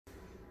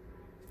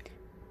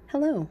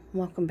Hello,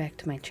 welcome back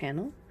to my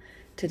channel.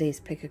 Today's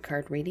pick a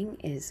card reading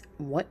is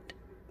what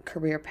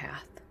career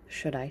path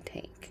should I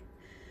take?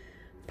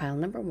 Pile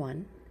number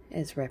 1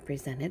 is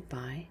represented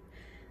by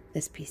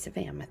this piece of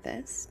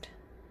amethyst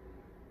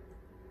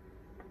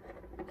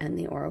and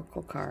the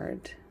oracle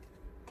card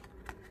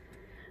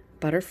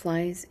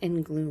Butterflies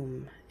in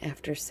Gloom.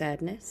 After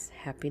sadness,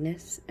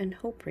 happiness, and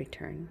hope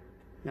return.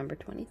 Number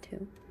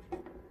 22.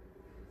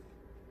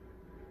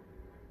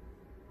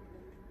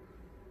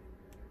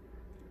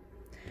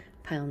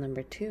 Pile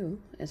number 2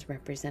 is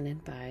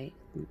represented by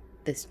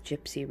this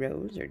gypsy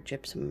rose or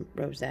gypsum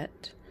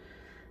rosette,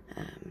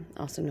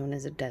 also known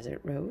as a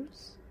desert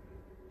rose.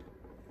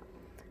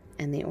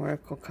 And the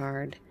oracle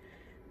card,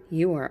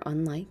 you are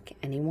unlike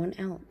anyone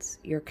else.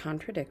 Your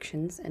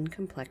contradictions and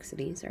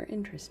complexities are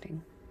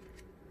interesting.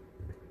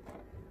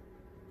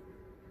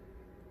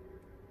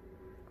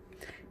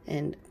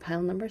 And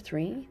pile number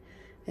 3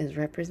 is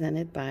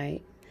represented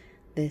by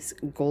this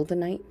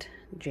goldenite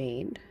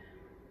jade.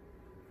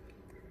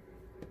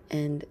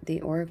 And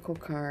the oracle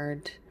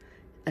card,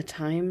 a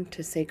time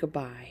to say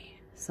goodbye.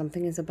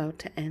 Something is about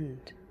to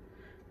end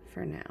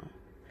for now.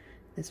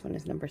 This one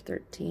is number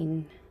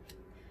 13.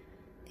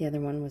 The other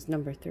one was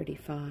number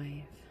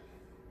 35.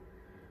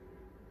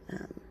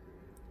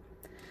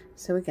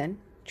 So again,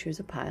 choose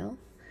a pile.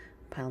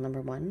 Pile number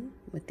 1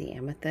 with the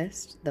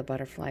amethyst, the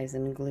butterflies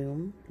in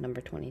gloom,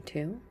 number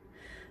 22.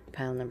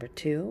 Pile number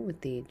 2 with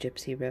the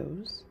gypsy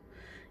rose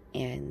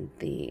and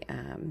the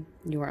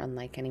you are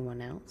unlike anyone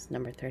else,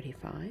 number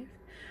 35.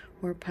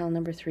 Or pile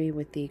number 3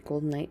 with the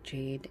goldenite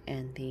jade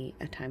and the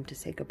a time to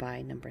say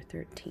goodbye, number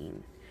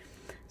 13.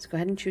 So go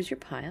ahead and choose your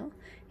pile.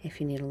 If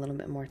you need a little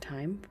bit more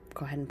time,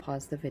 go ahead and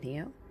pause the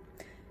video.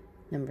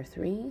 Number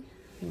 3,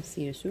 we'll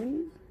see you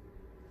soon.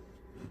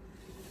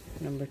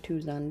 Number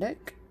 2's on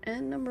deck.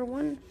 And number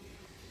 1,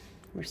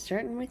 we're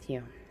starting with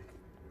you.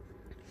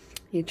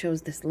 You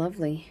chose this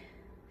lovely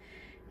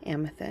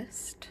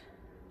amethyst.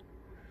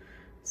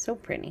 So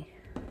pretty.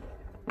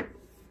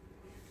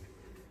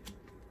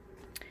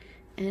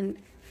 And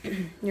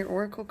your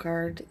oracle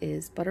card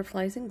is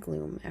Butterflies in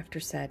Gloom. After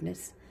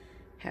sadness,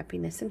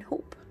 happiness, and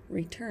hope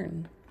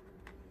return.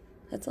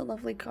 That's a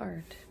lovely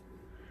card.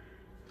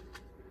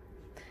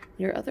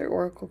 Your other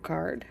oracle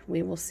card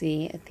we will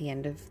see at the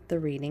end of the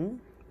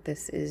reading.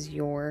 This is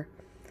your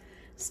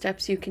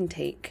steps you can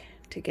take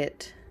to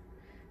get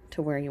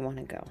to where you want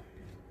to go.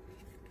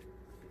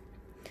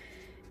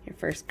 Your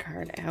first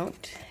card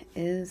out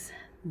is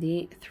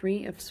the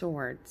 3 of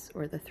Swords,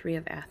 or the 3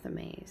 of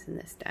Athames in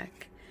this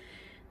deck.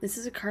 This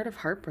is a card of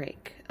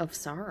heartbreak, of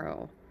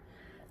sorrow,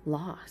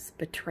 loss,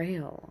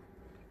 betrayal,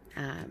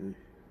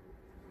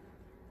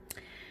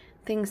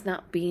 things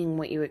not being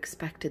what you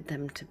expected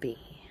them to be.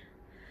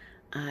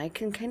 I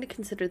can kind of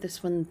consider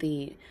this one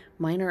the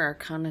minor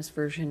arcana's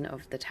version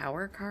of the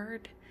Tower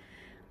card.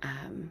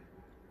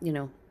 You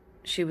know,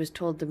 she was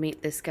told to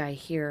meet this guy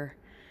here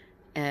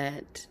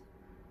at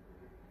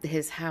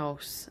his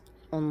house,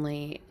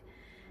 only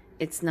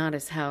it's not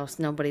his house.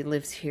 Nobody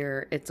lives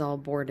here. It's all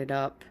boarded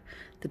up.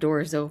 The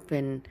door is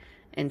open,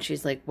 and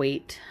she's like,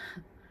 wait,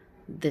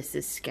 this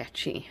is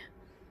sketchy.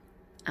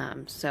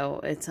 So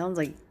it sounds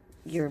like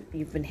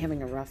you've been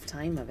having a rough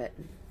time of it.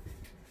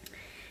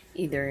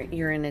 Either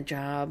you're in a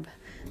job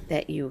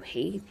that you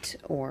hate,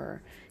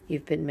 or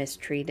you've been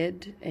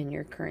mistreated in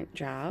your current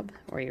job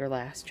or your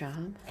last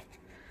job.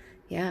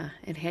 Yeah,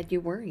 it had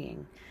you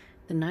worrying.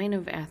 The 9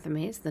 of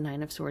Athames, the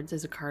 9 of Swords,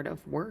 is a card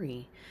of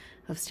worry,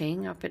 of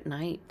staying up at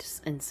night,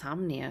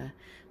 insomnia,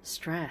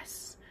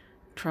 stress,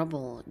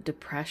 trouble,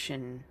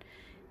 depression,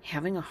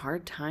 having a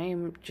hard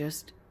time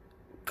just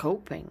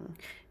coping.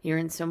 You're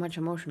in so much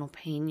emotional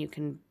pain you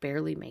can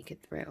barely make it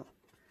through.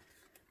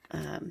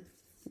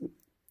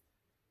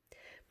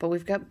 But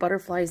we've got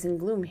butterflies in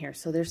gloom here,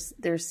 so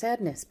there's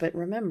sadness. But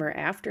remember,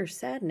 after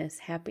sadness,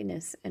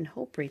 happiness and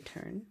hope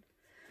return.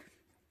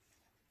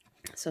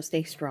 So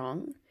stay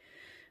strong.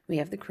 We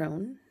have the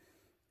crone.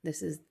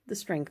 This is the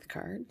strength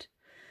card.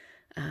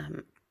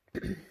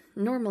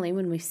 Normally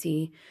when we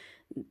see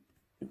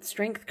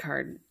strength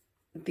card,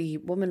 the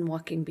woman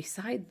walking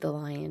beside the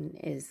lion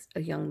is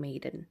a young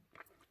maiden.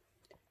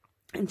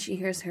 And she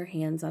hears her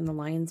hands on the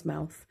lion's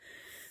mouth,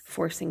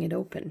 forcing it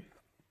open.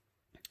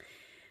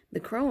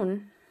 The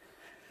crone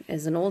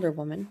is an older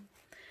woman.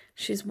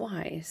 She's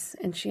wise,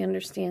 and she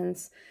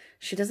understands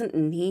she doesn't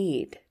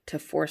need to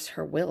force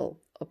her will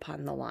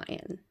upon the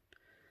lion.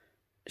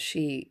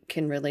 She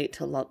can relate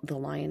to the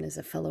lion as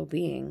a fellow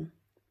being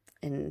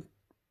and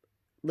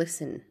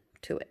listen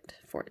to it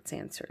for its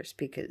answers,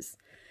 because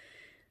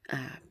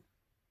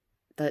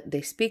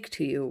they speak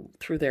to you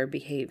through their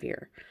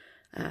behavior.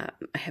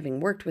 Having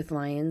worked with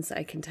lions,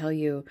 I can tell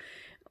you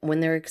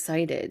when they're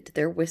excited,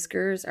 their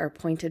whiskers are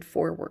pointed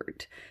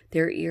forward,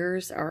 their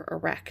ears are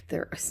erect,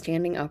 they're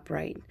standing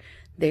upright,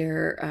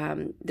 their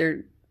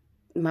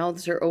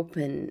mouths are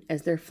open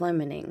as they're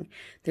fleming,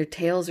 their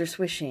tails are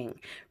swishing,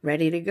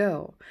 ready to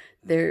go.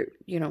 Their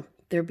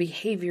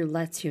behavior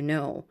lets you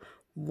know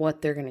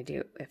what they're going to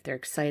do. If they're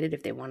excited,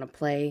 if they want to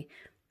play,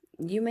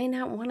 you may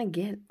not want to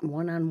get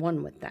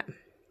one-on-one with them.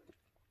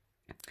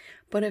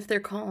 But if they're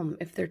calm,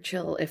 if they're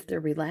chill, if they're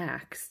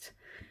relaxed,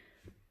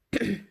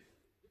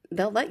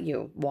 they'll let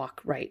you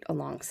walk right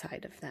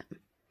alongside of them.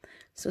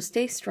 So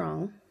stay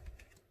strong.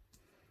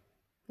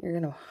 You're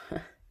going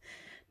to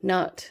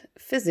not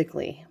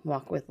physically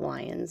walk with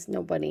lions.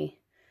 Nobody,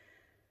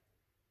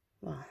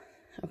 well,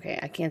 okay,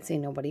 I can't say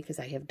nobody because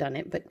I have done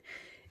it, but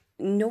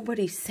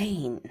nobody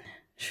sane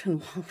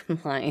should walk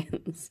with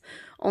lions.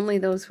 Only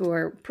those who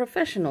are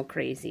professional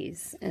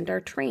crazies and are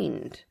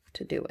trained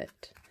to do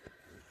it.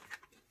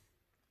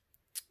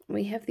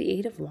 We have the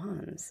Eight of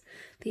Wands.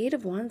 The Eight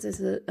of Wands is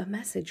a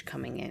message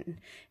coming in,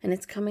 and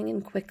it's coming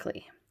in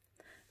quickly.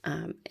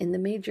 In the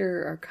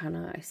major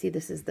arcana, I see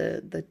this is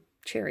the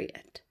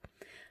Chariot.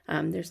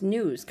 There's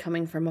news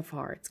coming from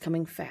afar. It's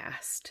coming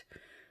fast.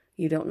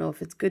 You don't know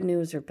if it's good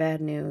news or bad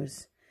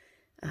news,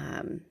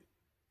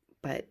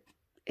 but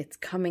it's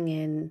coming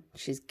in.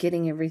 She's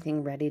getting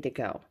everything ready to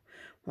go.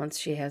 Once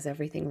she has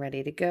everything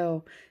ready to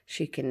go,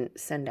 she can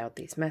send out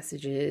these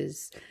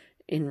messages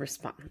in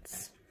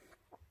response.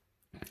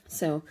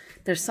 So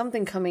there's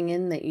something coming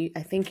in that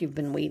I think you've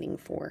been waiting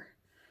for.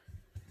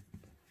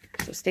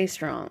 So stay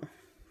strong.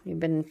 You've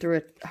been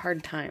through a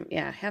hard time.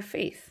 Yeah, have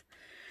faith.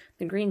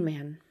 The Green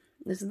Man.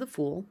 This is the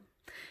Fool.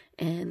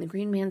 And the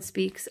Green Man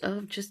speaks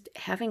of just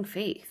having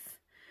faith.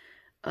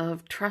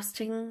 Of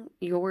trusting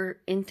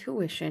your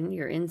intuition,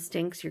 your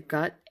instincts, your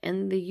gut,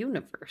 and the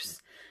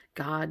universe.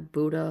 God,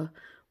 Buddha,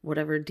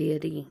 whatever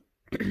deity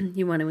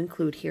you want to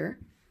include here.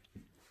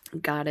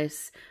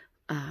 Goddess,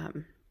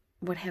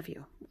 what have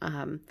you.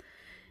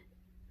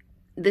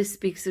 This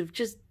speaks of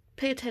just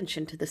pay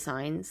attention to the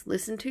signs,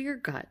 listen to your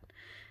gut,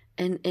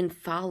 and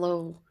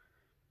follow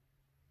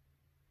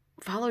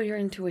your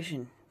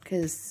intuition,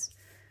 because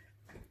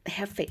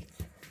have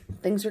faith.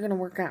 Things are going to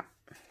work out.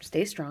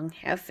 Stay strong,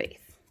 have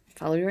faith,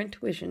 follow your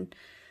intuition.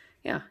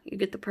 Yeah, you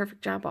get the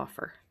perfect job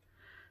offer,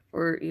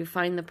 or you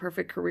find the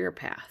perfect career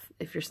path.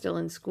 If you're still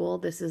in school,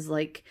 this is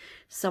like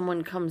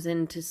someone comes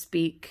in to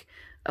speak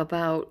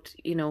about,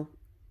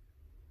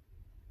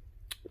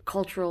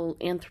 cultural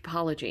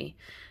anthropology,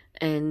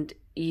 and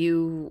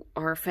you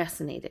are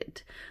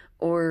fascinated,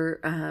 or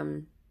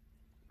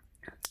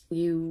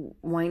you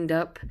wind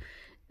up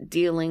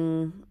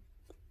dealing,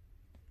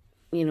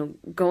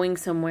 going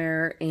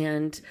somewhere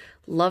and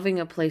loving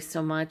a place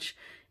so much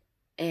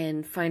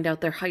and find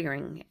out they're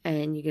hiring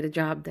and you get a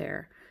job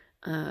there.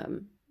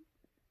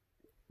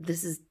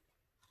 This is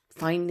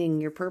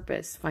finding your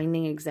purpose,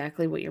 finding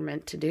exactly what you're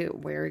meant to do,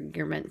 where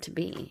you're meant to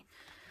be,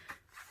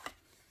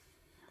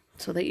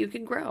 so that you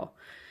can grow.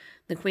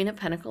 The Queen of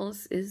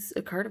Pentacles is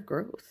a card of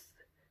growth.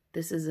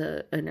 This is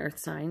an earth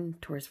sign,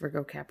 Taurus,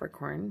 Virgo,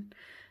 Capricorn.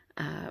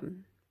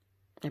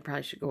 I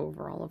probably should go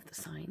over all of the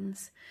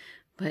signs,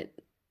 but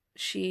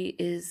she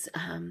is,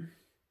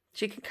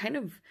 she can kind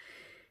of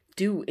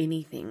do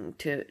anything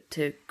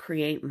to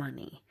create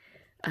money.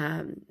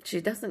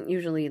 She doesn't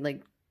usually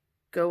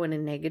go in a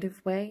negative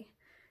way.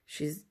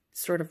 She's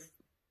sort of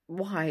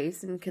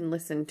wise and can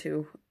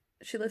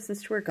she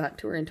listens to her gut,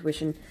 to her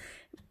intuition,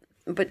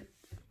 but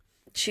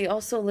she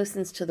also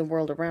listens to the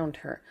world around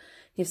her.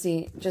 You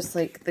see, just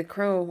like the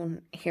crow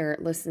here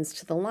listens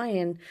to the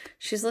lion,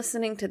 she's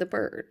listening to the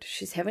bird.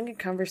 She's having a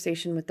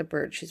conversation with the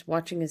bird. She's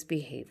watching his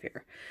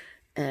behavior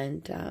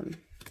and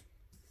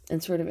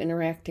sort of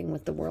interacting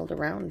with the world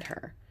around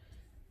her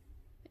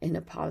in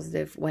a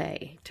positive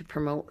way to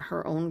promote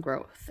her own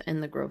growth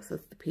and the growth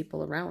of the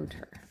people around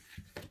her.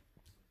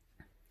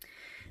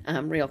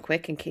 Real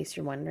quick, in case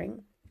you're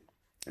wondering,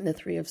 the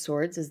Three of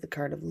Swords is the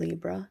card of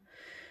Libra.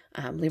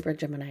 Libra,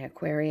 Gemini,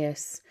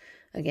 Aquarius.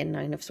 Again,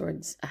 Nine of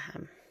Swords. I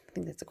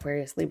think that's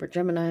Aquarius, Libra,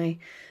 Gemini.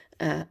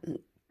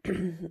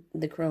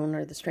 The Crone,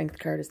 or the Strength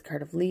card, is the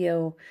card of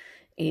Leo.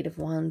 Eight of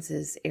Wands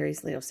is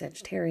Aries, Leo,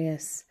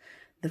 Sagittarius.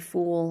 The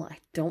Fool, I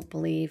don't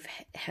believe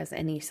has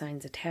any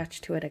signs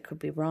attached to it. I could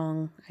be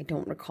wrong. I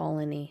don't recall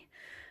any.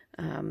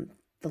 The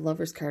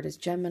Lover's card is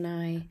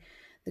Gemini.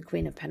 The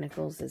Queen of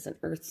Pentacles is an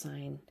earth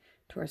sign,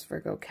 Taurus,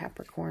 Virgo,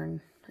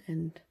 Capricorn.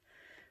 And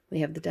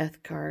we have the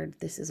Death card.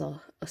 This is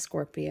a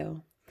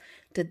Scorpio.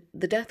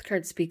 The Death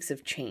card speaks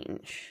of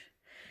change.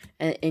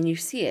 And you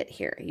see it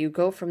here. You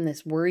go from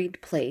this worried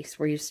place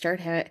where you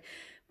start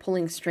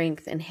pulling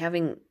strength and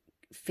having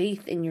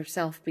faith in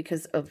yourself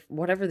because of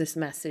whatever this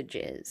message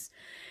is.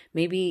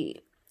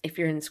 Maybe if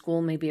you're in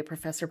school, maybe a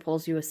professor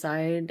pulls you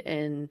aside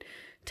and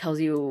tells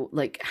you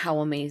how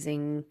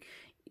amazing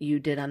you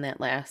did on that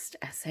last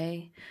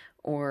essay.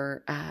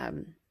 Or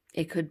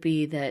it could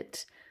be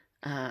that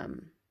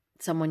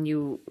someone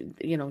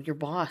your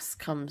boss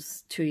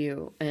comes to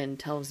you and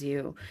tells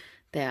you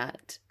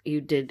that you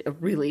did a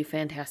really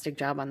fantastic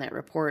job on that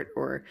report,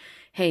 or,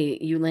 hey,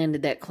 you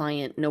landed that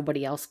client,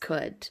 nobody else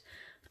could.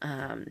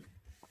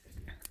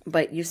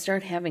 But you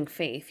start having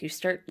faith, you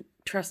start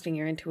trusting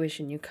your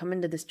intuition, you come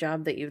into this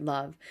job that you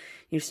love,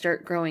 you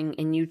start growing,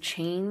 and you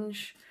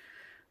change.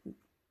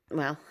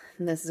 Well,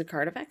 this is a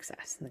card of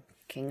excess. The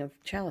King of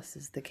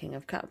Chalices, the King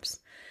of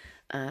Cups.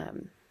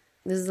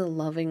 This is a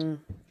loving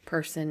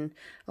person,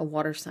 a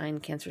water sign,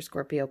 Cancer,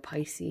 Scorpio,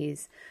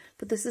 Pisces.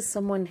 But this is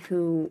someone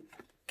who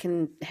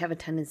can have a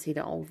tendency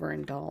to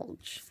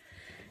overindulge.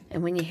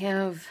 And when you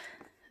have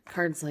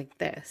cards like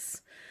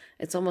this,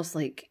 it's almost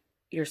like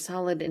you're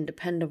solid and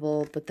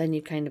dependable, but then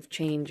you kind of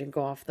change and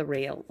go off the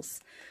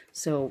rails.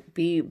 So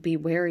be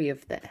wary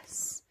of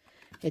this.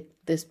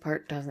 This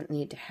part doesn't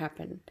need to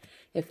happen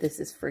if this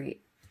is for you.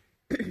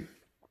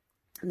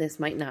 This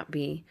might not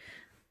be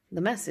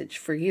the message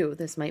for you.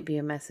 This might be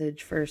a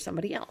message for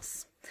somebody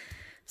else.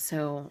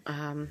 So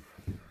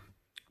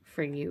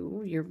for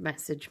you, your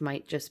message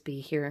might just be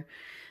here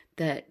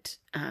that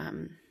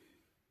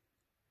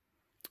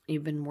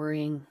you've been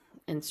worrying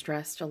and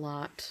stressed a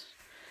lot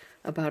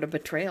about a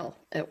betrayal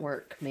at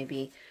work.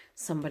 Maybe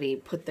somebody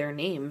put their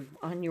name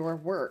on your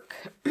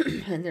work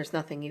and there's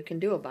nothing you can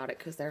do about it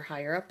because they're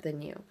higher up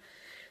than you.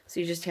 So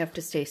you just have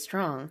to stay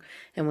strong.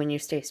 And when you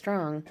stay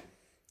strong,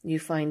 you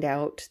find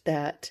out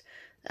that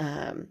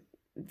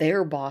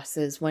their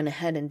bosses went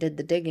ahead and did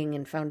the digging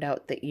and found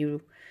out that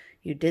you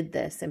did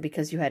this. And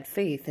because you had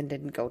faith and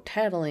didn't go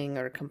tattling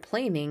or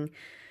complaining,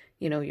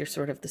 you know, you're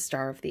sort of the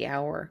star of the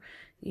hour.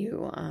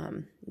 You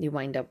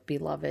wind up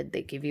beloved.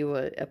 They give you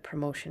a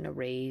promotion, a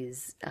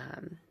raise,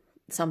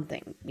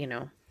 something, you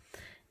know,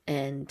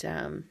 and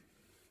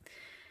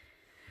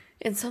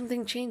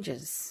something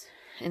changes,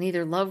 and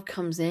either love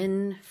comes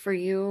in for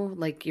you,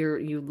 like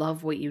you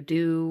love what you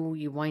do,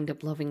 you wind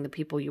up loving the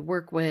people you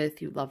work with,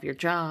 you love your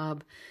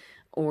job,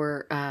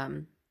 or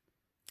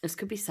this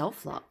could be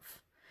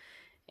self-love.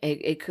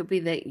 It could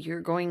be that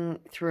you're going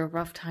through a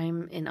rough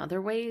time in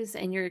other ways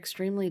and you're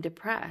extremely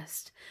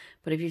depressed.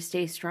 But if you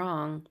stay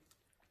strong,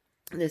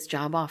 this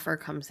job offer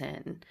comes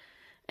in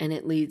and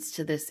it leads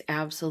to this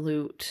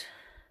absolute,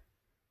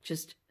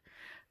 just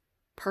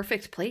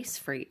perfect place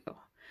for you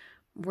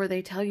where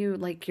they tell you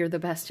like you're the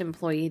best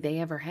employee they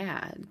ever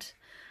had.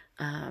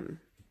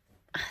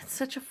 It's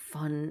such a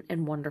fun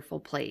and wonderful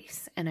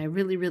place. And I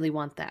really, really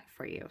want that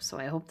for you. So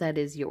I hope that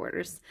is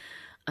yours.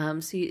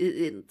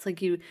 It's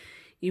like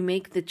you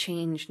make the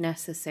change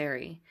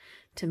necessary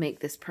to make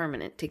this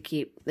permanent, to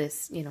keep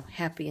this, you know,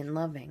 happy and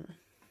loving.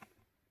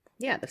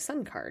 Yeah, the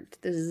Sun card.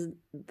 This is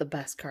the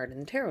best card in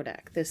the tarot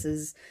deck. This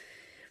is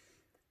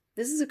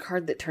a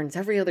card that turns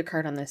every other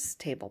card on this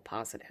table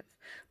positive.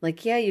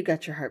 Like, yeah, you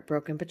got your heart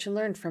broken, but you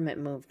learned from it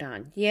and moved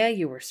on. Yeah,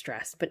 you were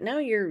stressed, but now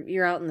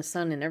you're out in the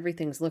sun and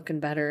everything's looking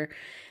better,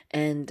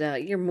 and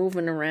you're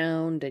moving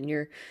around and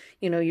you're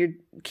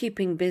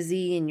keeping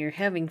busy and you're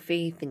having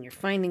faith and you're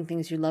finding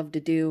things you love to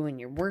do and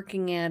you're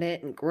working at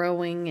it and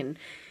growing and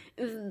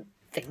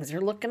things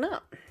are looking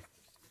up.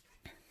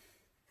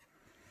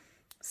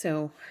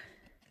 So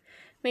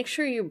make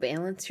sure you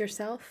balance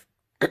yourself.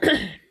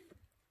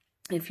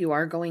 If you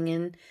are going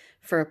in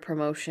for a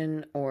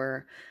promotion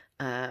or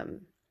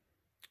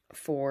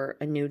for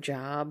a new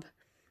job,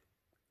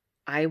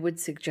 I would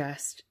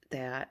suggest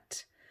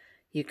that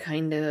you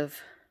kind of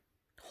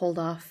hold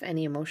off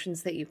any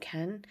emotions that you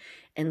can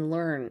and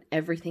learn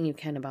everything you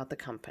can about the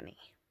company.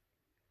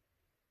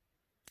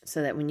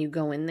 So that when you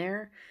go in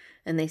there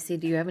and they say,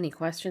 do you have any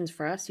questions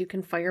for us? You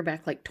can fire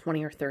back like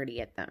 20 or 30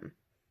 at them.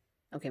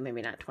 Okay,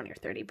 maybe not 20 or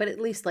 30, but at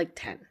least like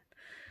 10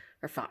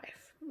 or 5.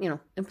 You know,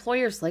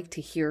 employers like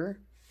to hear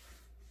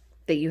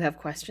that you have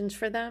questions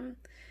for them,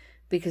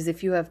 because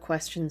if you have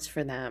questions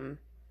for them,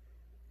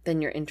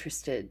 then you're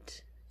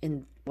interested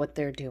in what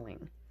they're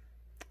doing,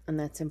 and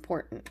that's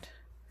important.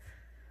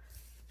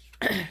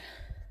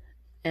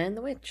 And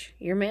the Witch,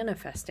 you're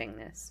manifesting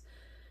this.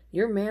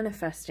 You're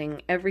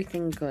manifesting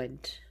everything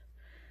good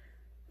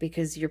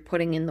because you're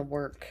putting in the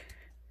work.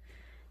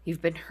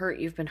 You've been hurt,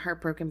 you've been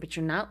heartbroken, but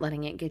you're not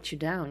letting it get you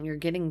down. You're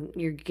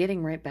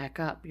getting right back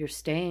up. You're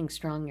staying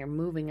strong, you're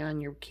moving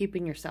on, you're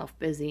keeping yourself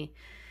busy.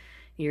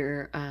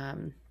 You're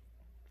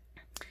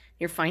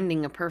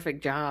finding a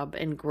perfect job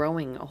and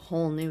growing a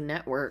whole new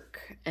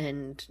network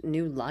and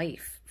new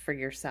life for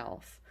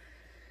yourself.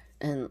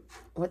 And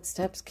what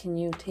steps can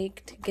you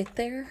take to get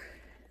there?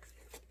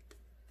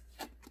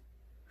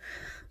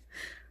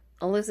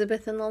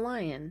 Elizabeth and the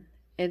Lion.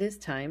 It is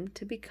time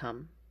to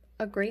become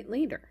a great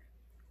leader.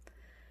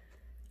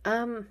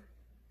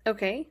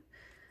 Okay.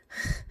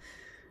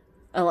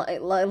 I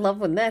love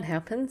when that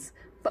happens.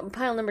 But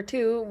pile number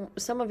 2,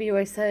 some of you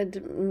I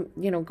said,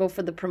 go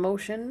for the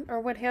promotion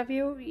or what have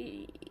you.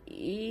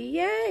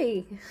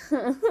 Yay!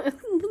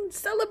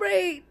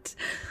 Celebrate!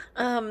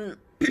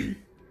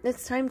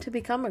 It's time to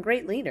become a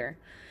great leader.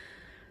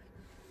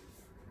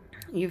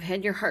 You've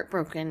had your heart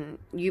broken.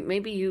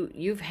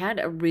 You've had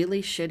a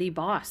really shitty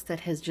boss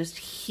that has just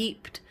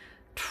heaped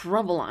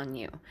trouble on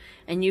you,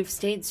 and you've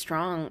stayed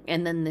strong,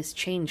 and then this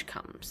change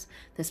comes,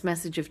 this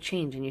message of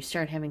change, and you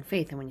start having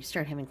faith, and when you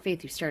start having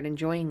faith, you start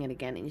enjoying it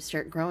again, and you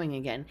start growing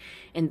again,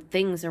 and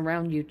things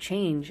around you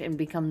change and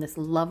become this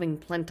loving,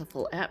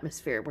 plentiful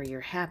atmosphere where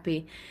you're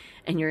happy,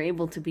 and you're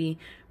able to be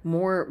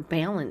more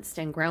balanced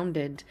and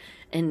grounded,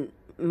 and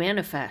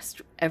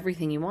manifest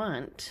everything you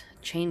want.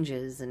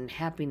 Changes and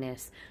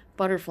happiness,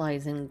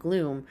 butterflies and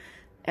gloom,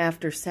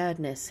 after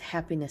sadness,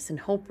 happiness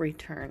and hope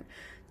return.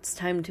 it's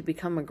time to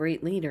become a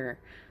great leader.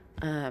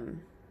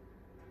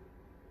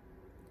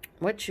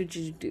 What should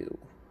you do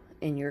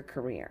in your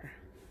career?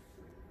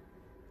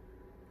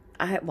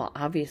 Well,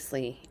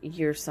 obviously,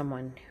 you're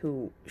someone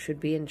who should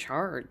be in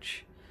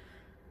charge.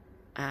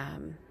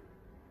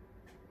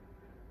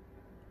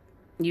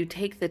 You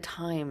take the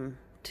time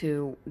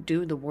to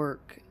do the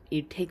work.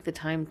 You take the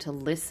time to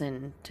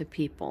listen to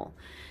people.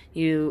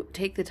 You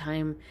take the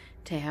time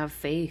to have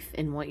faith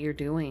in what you're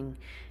doing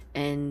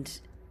and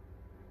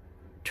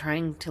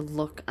trying to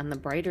look on the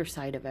brighter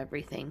side of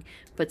everything,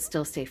 but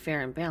still stay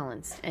fair and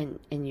balanced. And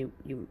you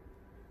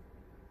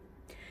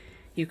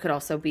could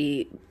also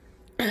be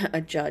a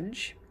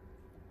judge.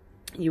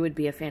 You would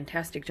be a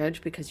fantastic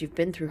judge because you've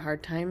been through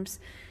hard times.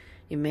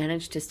 You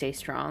managed to stay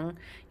strong.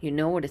 You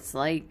know what it's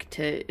like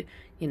to,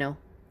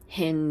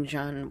 hinge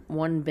on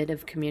one bit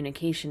of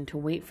communication, to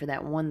wait for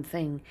that one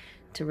thing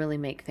to really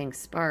make things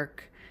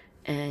spark.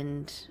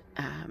 And,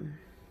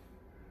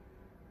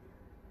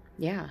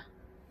 yeah.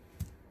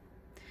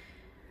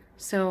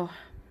 So,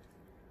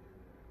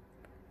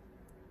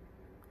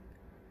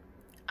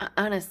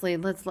 honestly,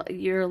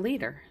 you're a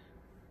leader.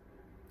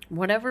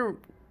 Whatever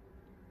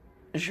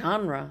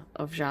genre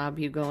of job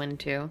you go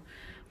into,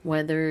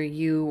 whether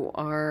you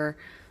are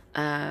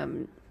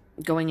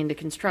going into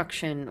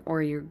construction,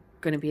 or you're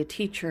going to be a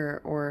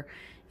teacher, or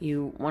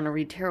you want to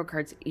read tarot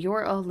cards,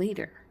 you're a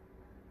leader.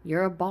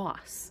 You're a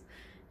boss.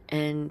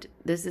 And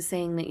this is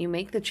saying that you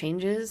make the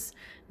changes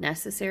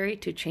necessary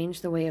to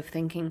change the way of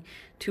thinking,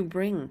 to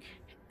bring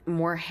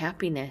more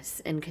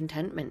happiness and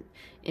contentment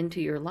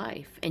into your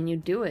life. And you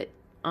do it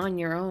on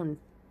your own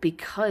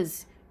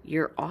because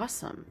you're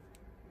awesome.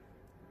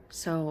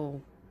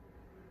 So,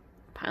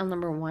 pile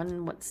number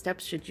 1, what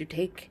steps should you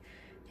take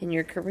in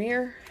your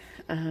career?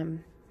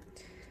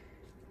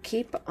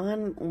 Keep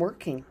on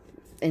working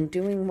and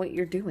doing what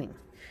you're doing.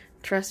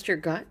 Trust your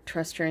gut,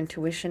 trust your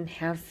intuition,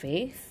 have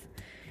faith,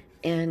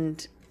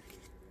 and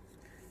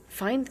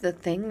find the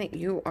thing that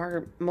you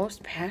are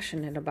most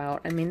passionate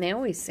about. I mean, they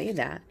always say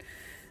that.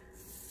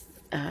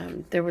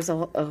 There was a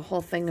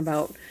whole thing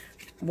about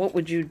what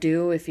would you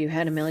do if you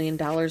had $1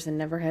 million and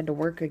never had to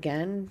work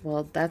again?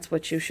 Well, that's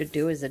what you should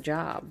do as a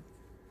job.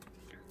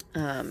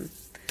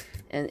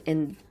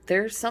 And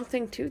there's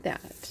something to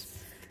that.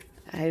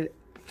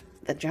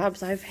 The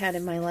jobs I've had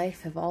in my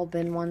life have all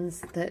been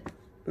ones that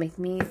make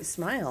me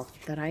smile,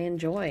 that I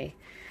enjoy,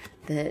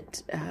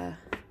 that I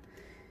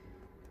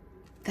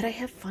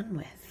have fun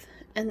with.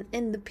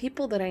 And the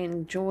people that I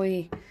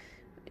enjoy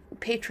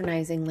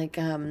patronizing, like,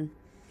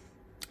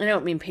 I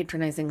don't mean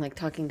patronizing like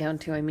talking down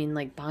to, I mean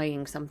like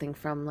buying something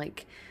from,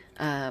 like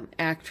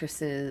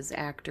actresses,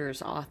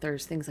 actors,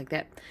 authors, things like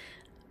that,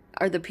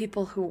 are the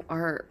people who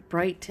are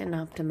bright and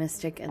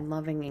optimistic and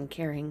loving and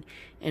caring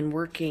and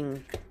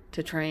working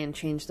to try and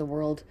change the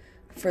world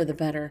for the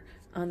better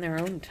on their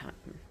own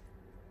time.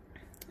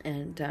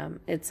 And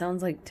it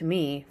sounds like to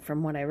me,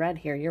 from what I read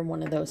here, you're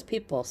one of those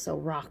people. So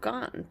rock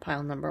on,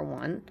 pile number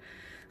 1.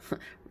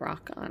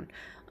 Rock on.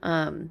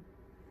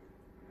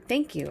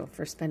 Thank you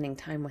for spending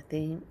time with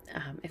me.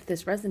 If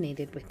this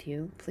resonated with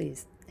you,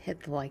 please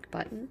hit the like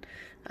button.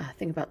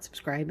 Think about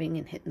subscribing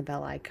and hitting the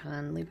bell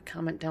icon. Leave a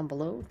comment down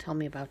below. Tell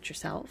me about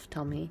yourself.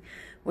 Tell me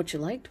what you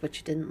liked, what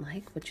you didn't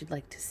like, what you'd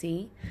like to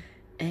see.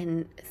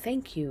 And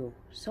thank you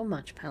so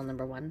much, pile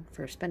number 1,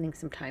 for spending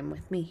some time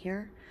with me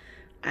here.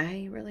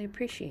 I really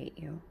appreciate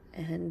you.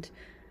 And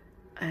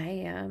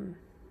I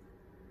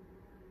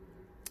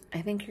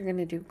think you're going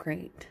to do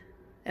great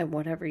at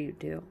whatever you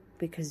do,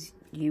 because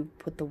you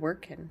put the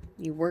work in.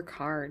 You work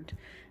hard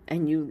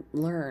and you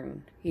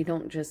learn. You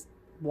don't just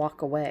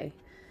walk away.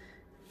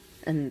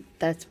 And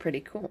that's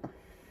pretty cool.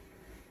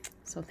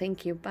 So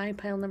thank you. Bye,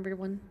 pile number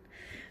 1.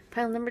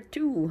 Pile number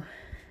 2.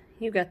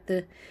 You got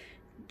the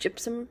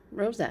gypsum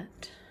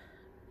rosette.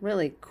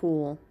 Really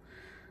cool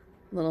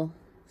little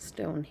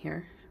stone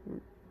here.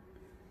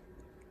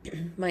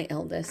 My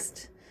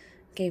eldest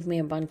gave me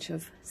a bunch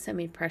of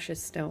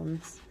semi-precious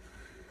stones.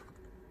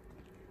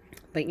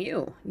 But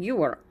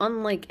you are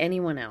unlike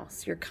anyone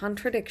else. Your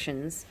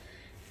contradictions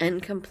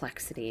and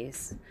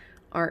complexities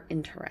are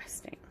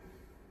interesting.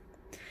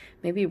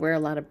 Maybe you wear a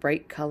lot of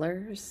bright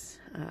colors.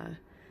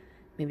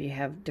 Maybe you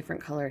have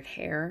different colored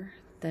hair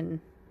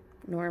than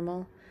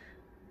normal.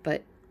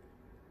 But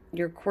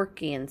you're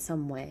quirky in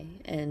some way,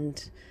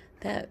 and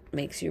that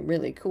makes you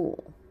really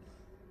cool.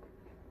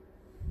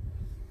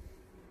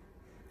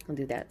 I'll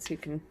do that so you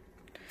can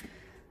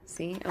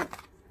see. Oh,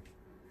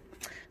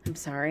 I'm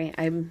sorry.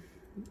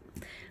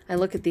 I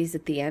look at these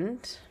at the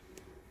end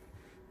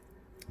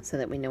so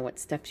that we know what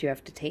steps you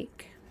have to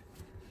take.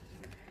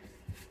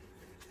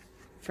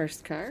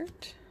 First card,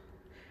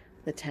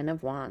 the 10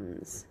 of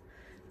Wands.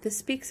 This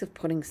speaks of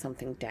putting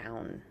something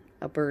down,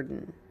 a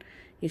burden.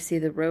 You see,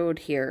 the road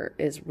here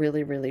is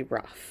really, really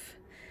rough.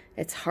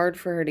 It's hard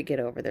for her to get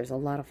over. There's a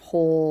lot of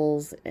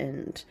holes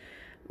and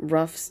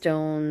rough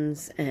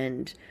stones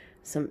and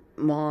some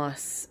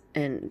moss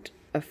and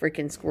a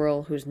freaking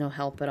squirrel who's no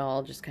help at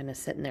all, just kind of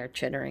sitting there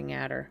chittering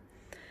at her.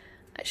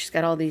 She's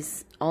got all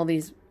these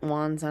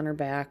wands on her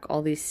back,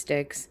 all these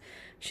sticks.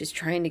 She's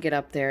trying to get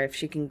up there. If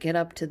she can get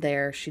up to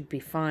there, she'd be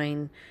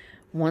fine.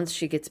 Once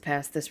she gets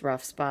past this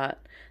rough spot,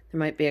 there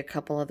might be a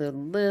couple other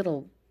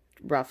little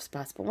rough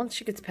spots, but once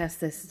she gets past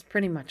this, it's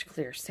pretty much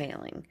clear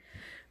sailing.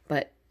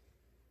 But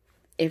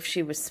if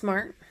she was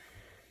smart,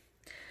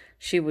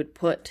 she would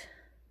put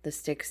the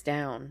sticks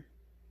down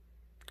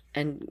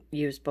and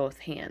use both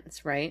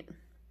hands, right?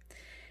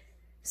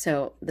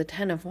 So the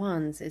Ten of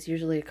Wands is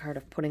usually a card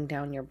of putting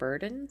down your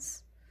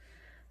burdens,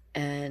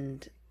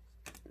 and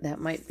that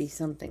might be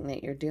something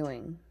that you're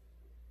doing.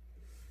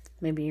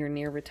 Maybe you're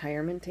near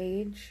retirement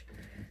age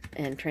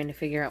and trying to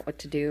figure out what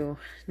to do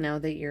now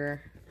that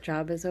your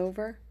job is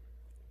over.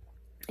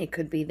 It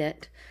could be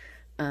that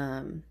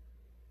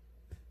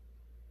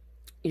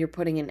you're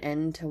putting an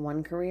end to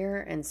one career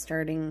and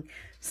starting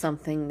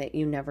something that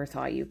you never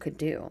thought you could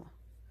do.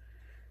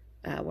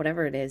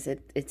 Whatever it is,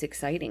 it's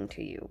exciting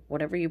to you.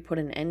 Whatever you put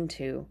an end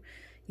to,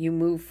 you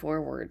move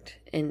forward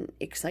in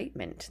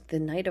excitement. The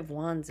Knight of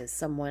Wands is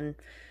someone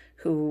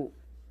who,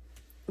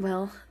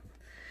 well,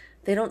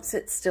 they don't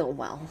sit still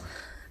well.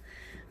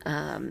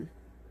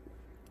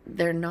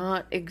 They're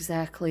not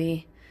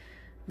exactly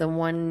the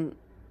one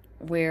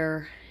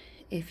where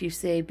if you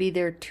say be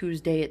there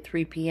Tuesday at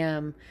 3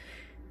 p.m.,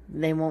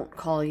 they won't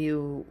call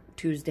you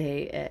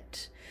Tuesday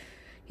at,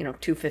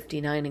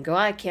 2:59 and go,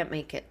 I can't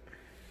make it.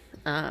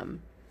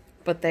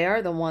 But they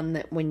are the one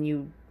that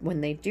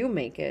when they do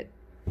make it,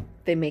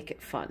 they make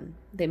it fun.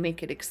 They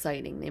make it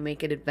exciting. They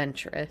make it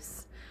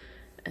adventurous.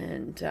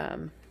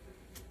 And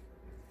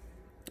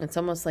it's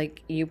almost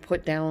like you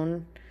put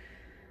down,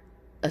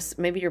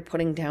 maybe you're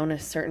putting down a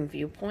certain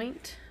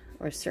viewpoint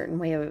or a certain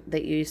way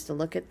that you used to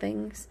look at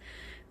things.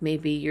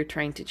 Maybe you're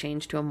trying to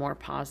change to a more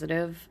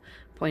positive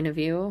point of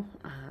view,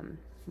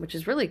 which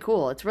is really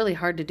cool. It's really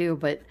hard to do,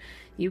 but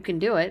you can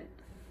do it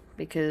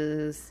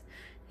because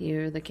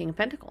you're the King of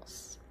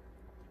Pentacles.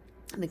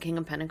 The King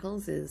of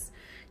Pentacles is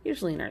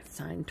usually an earth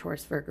sign,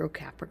 Taurus, Virgo,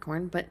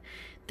 Capricorn, but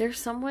they're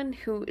someone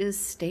who is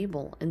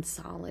stable and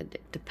solid,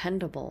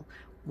 dependable,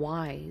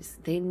 wise.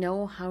 They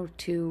know how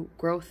to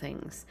grow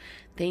things.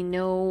 They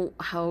know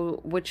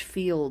which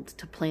field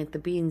to plant the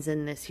beans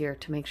in this year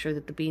to make sure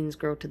that the beans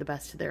grow to the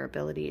best of their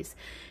abilities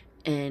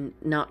and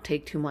not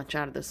take too much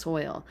out of the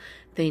soil.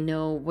 They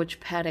know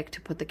which paddock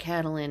to put the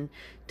cattle in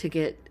to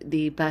get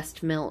the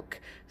best milk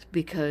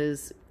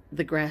because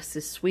the grass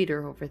is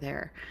sweeter over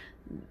there.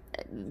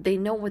 They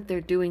know what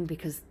they're doing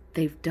because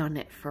they've done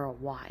it for a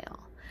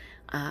while.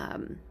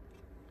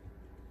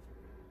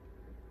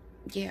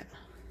 Yeah.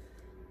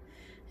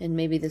 And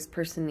maybe this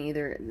person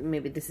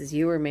maybe this is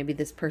you, or maybe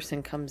this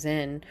person comes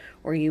in,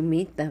 or you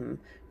meet them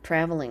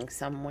traveling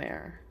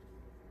somewhere.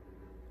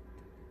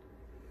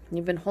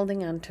 You've been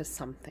holding on to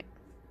something.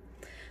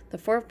 The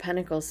Four of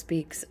Pentacles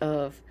speaks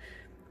of,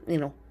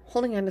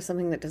 holding on to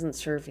something that doesn't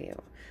serve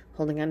you.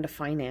 Holding on to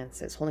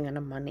finances, holding on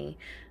to money.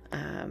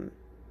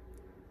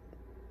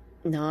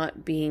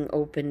 Not being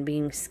open,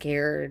 being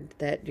scared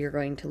that you're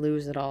going to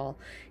lose it all.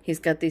 He's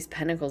got these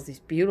pentacles, these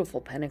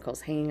beautiful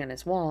pentacles hanging on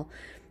his wall.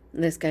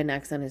 This guy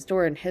knocks on his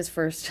door, and his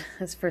first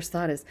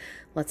thought is,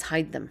 let's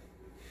hide them.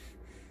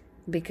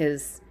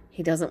 Because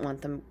he doesn't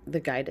want the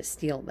guy to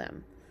steal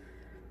them.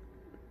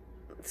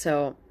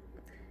 So,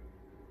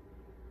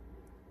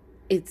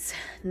 it's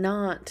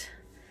not,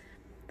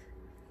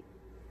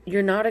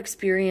 you're not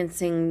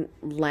experiencing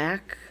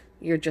lack,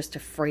 you're just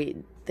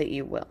afraid that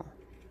you will.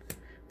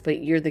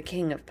 But you're the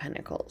King of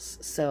Pentacles,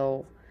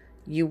 so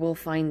you will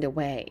find a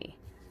way.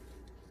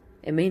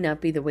 It may not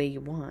be the way you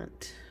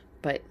want,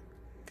 but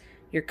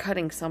you're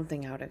cutting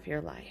something out of your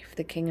life.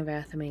 The King of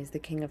Athame, the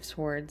King of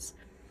Swords.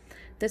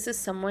 This is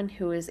someone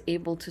who is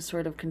able to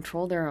sort of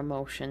control their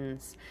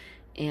emotions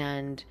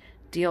and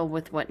deal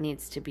with what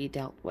needs to be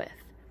dealt with.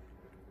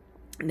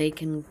 They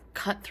can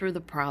cut through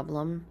the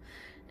problem,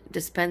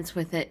 dispense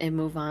with it, and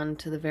move on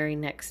to the very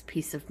next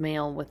piece of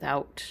mail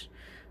without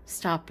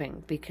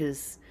stopping,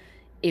 because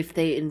if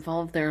they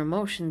involve their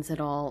emotions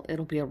at all,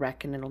 it'll be a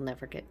wreck and it'll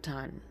never get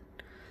done.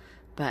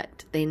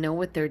 But they know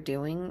what they're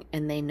doing,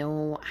 and they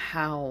know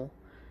how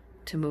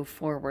to move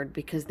forward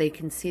because they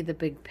can see the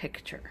big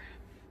picture.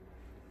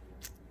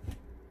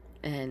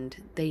 And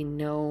they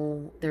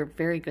know, they're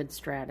very good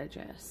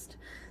strategists.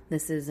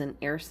 This is an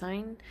air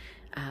sign,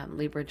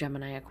 Libra,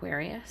 Gemini,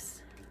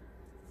 Aquarius.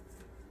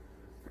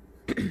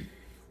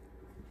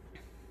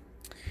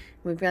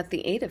 We've got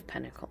the Eight of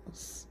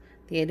Pentacles.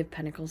 The Eight of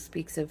Pentacles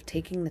speaks of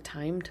taking the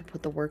time to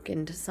put the work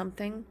into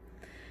something.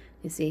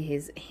 You see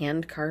he's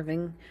hand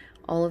carving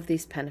all of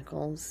these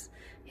pentacles.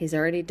 He's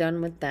already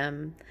done with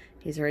them.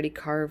 He's already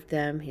carved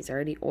them. He's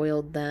already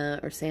oiled them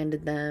or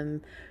sanded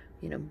them,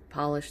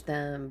 polished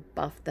them,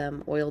 buffed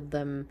them, oiled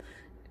them,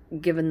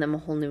 given them a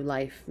whole new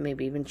life,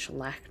 maybe even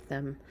shellacked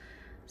them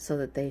so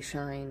that they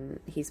shine.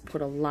 He's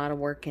put a lot of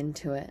work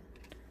into it.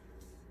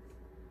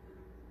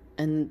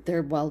 And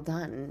they're well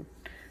done.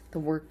 The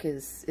work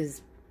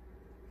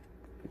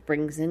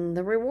brings in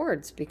the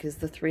rewards because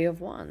the Three of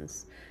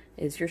Wands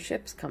is your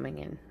ships coming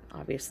in.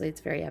 Obviously,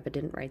 it's very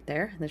evident right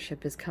there. The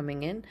ship is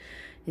coming in.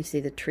 You see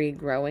the tree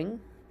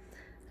growing.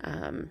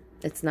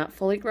 It's not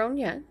fully grown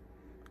yet,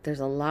 There's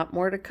a lot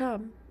more to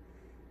come.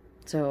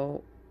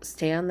 So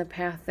stay on the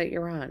path that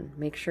you're on.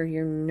 Make sure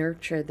you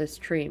nurture this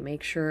tree.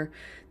 Make sure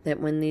that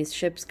when these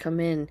ships come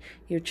in,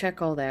 you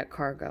check all that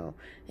cargo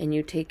and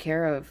you take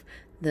care of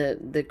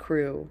the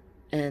crew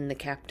and the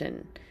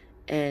captain,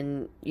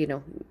 and, you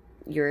know,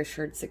 you're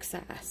assured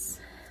success.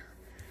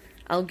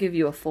 I'll give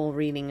you a full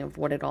reading of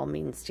what it all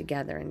means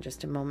together in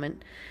just a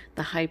moment.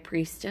 The High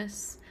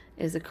Priestess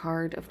is a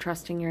card of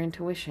trusting your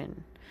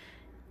intuition.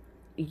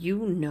 You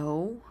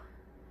know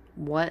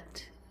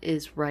what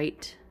is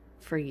right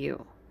for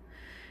you.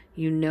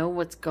 You know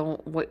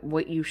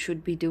what you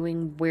should be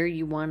doing, where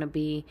you want to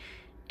be,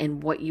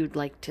 and what you'd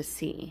like to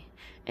see.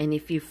 And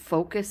if you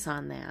focus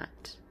on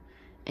that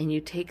and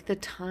you take the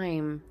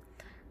time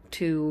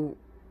to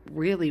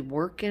really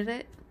work at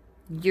it,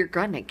 you're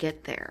gonna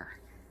get there.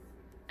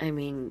 I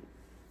mean,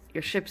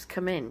 your ships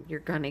come in, you're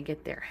gonna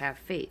get there. Have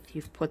faith.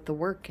 You've put the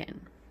work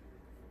in.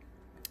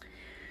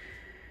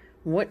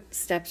 What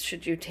steps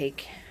should you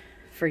take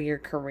for your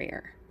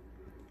career?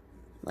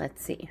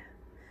 Let's see.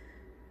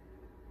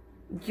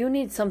 You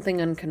need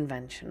something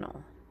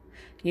unconventional.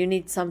 You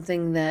need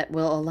something that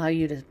will allow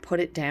you to put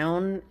it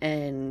down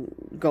and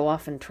go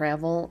off and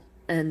travel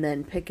and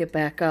then pick it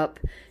back up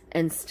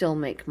and still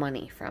make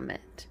money from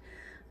it.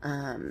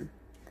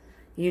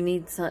 You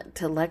need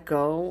to let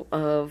go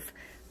of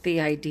the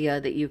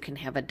idea that you can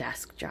have a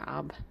desk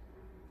job.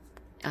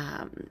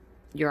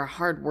 You're a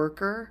hard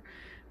worker,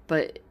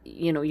 but,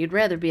 you know, you'd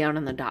rather be out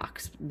on the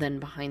docks than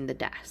behind the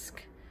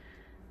desk.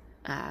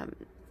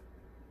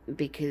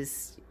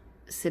 Because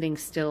sitting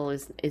still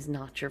is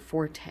not your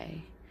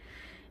forte.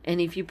 And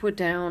if you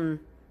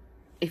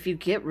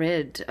get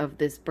rid of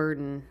this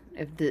burden,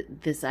 of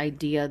this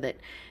idea that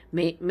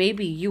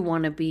maybe you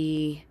want to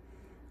be,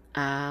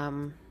 I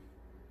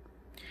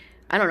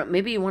don't know,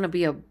 maybe you want to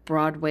be a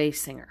Broadway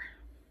singer,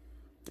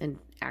 an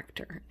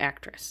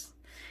actress,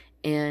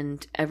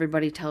 and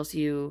everybody tells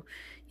you,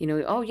 you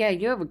know, oh yeah,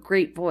 you have a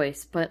great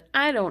voice, but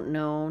I don't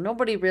know,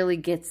 nobody really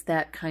gets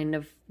that kind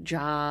of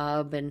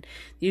job. And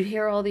you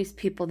hear all these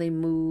people, they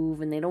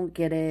move and they don't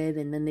get it,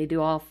 and then they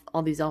do all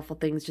these awful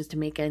things just to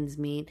make ends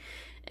meet,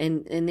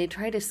 and they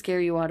try to scare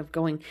you out of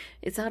going.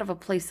 It's out of a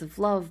place of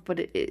love, but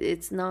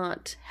it's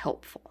not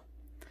helpful.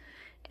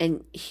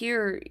 And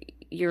here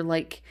you're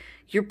like,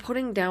 you're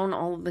putting down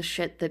all of the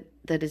shit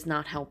that is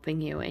not helping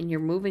you, and you're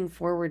moving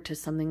forward to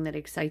something that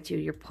excites you.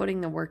 You're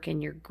putting the work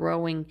in, you're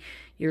growing,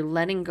 you're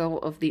letting go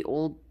of the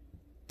old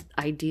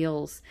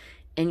ideals,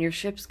 and your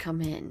ships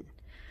come in.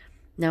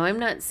 Now, I'm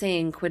not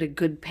saying quit a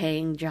good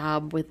paying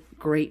job with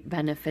great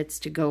benefits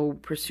to go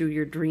pursue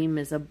your dream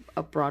as a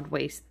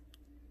Broadway,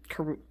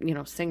 you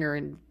know, singer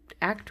and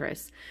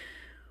actress.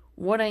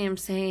 What I am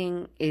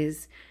saying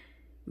is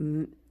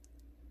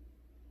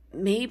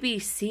maybe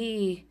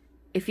see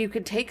if you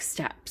could take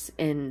steps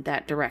in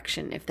that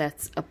direction, if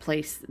that's a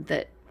place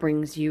that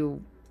brings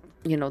you,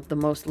 you know, the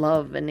most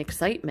love and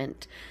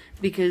excitement.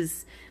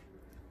 Because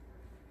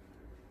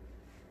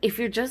if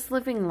you're just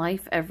living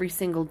life every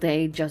single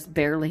day, just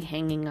barely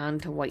hanging on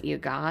to what you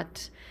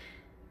got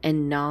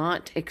and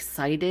not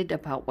excited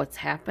about what's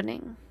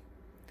happening,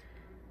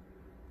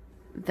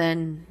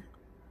 then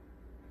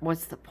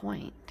what's the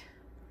point?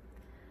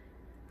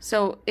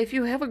 So if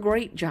you have a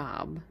great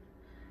job,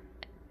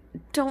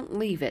 don't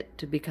leave it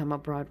to become a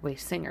Broadway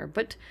singer.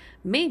 But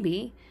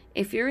maybe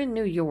if you're in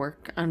New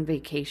York on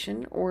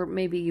vacation, or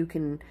maybe you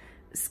can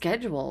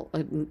schedule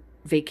a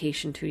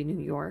vacation to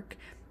New York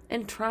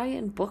and try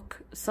and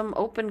book some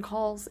open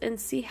calls and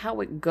see how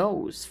it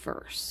goes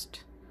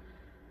first.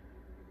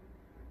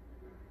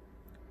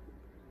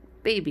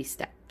 Baby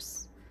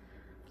steps,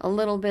 a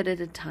little bit at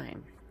a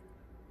time.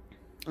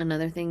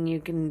 Another thing you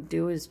can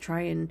do is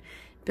try and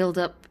build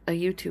up a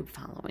YouTube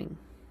following.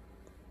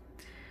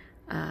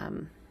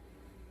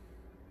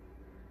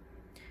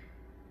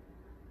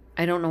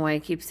 I don't know why I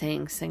keep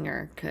saying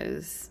singer,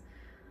 because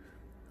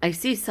I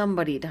see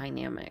somebody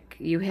dynamic.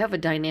 You have a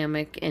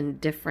dynamic in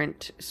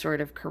different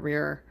sort of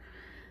career.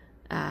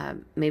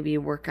 Maybe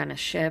you work on a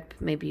ship.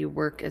 Maybe you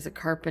work as a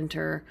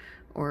carpenter,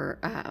 or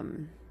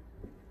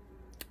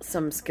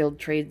some skilled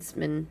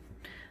tradesman.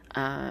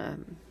 It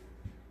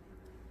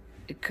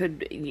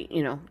could,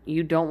 you know,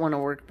 you don't want to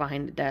work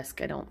behind a desk,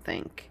 I don't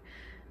think.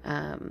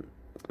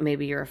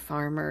 Maybe you're a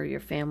farmer. Your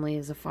family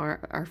is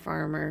are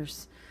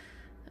farmers.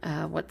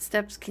 What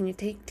steps can you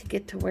take to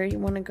get to where you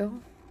want to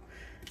go?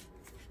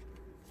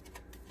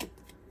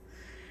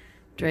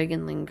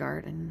 Dragonling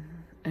Garden,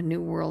 a new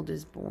world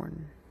is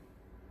born.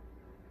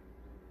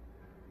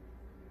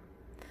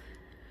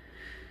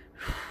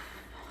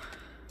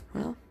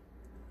 Well,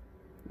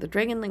 the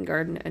Dragonling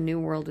Garden, a new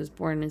world is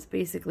born, is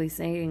basically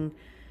saying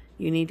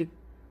you need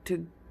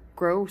to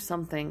grow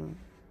something.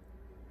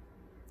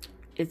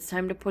 It's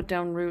time to put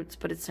down roots,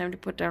 but it's time to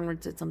put down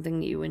roots at something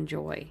that you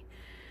enjoy.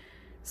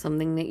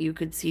 Something that you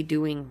could see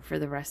doing for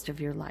the rest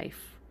of your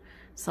life.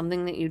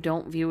 Something that you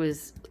don't view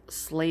as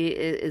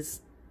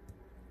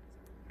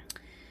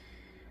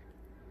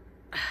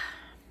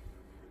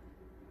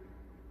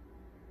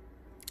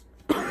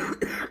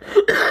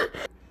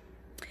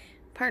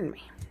pardon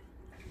me.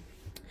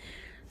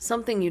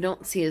 something you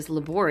don't see as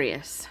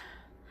laborious,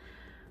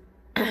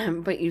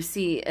 but you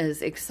see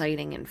as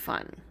exciting and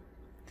fun,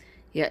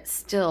 yet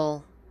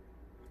still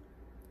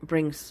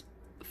brings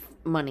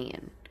money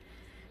in.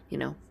 You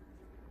know,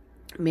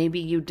 maybe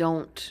you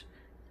don't,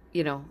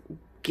 you know,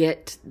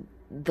 get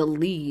the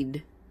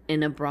lead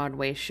in a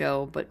Broadway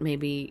show, but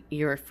maybe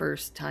your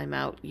first time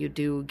out you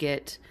do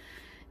get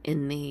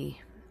in the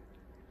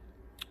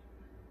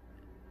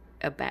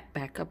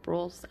backup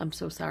roles. I'm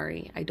so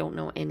sorry. I don't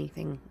know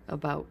anything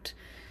about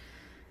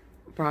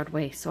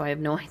Broadway, so I have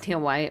no idea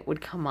why it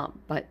would come up,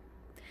 but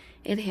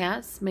it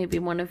has. Maybe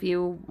one of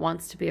you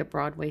wants to be a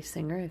Broadway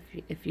singer.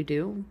 If you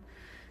do,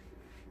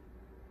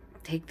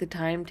 take the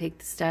time, take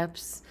the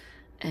steps,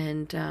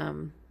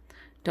 and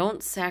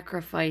don't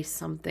sacrifice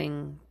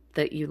something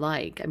that you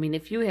like. I mean,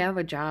 if you have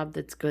a job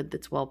that's good,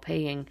 that's well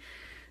paying,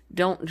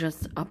 don't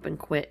just up and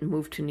quit and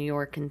move to New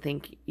York and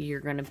think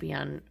you're going to be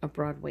on a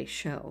Broadway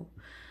show.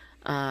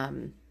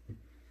 You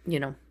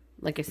know,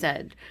 like I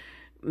said,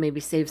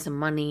 maybe save some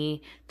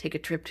money, take a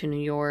trip to New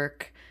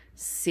York,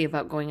 see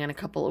about going on a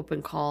couple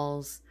open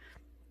calls,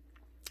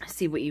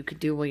 see what you could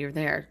do while you're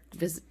there,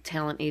 visit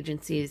talent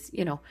agencies,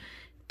 you know,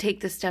 take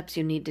the steps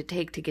you need to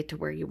take to get to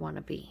where you want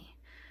to be.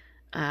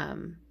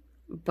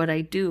 But I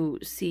do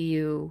see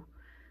you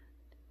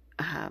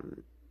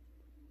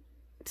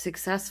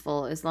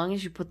successful as long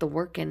as you put the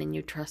work in and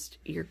you trust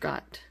your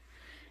gut.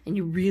 And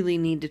you really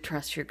need to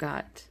trust your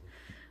gut,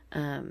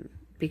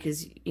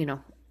 because, you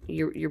know,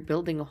 you're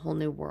building a whole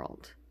new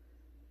world,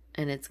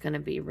 and it's going to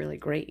be really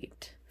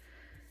great,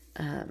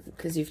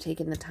 because you've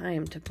taken the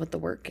time to put the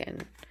work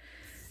in,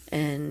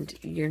 and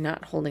you're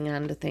not holding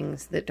on to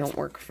things that don't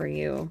work for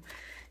you.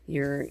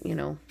 You're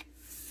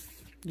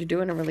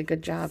doing a really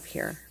good job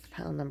here,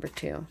 pile number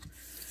 2.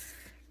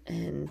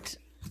 And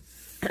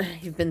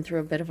you've been through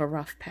a bit of a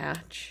rough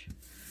patch,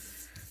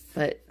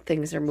 but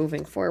things are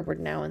moving forward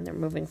now, and they're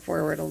moving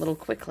forward a little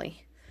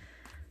quickly,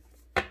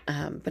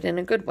 but in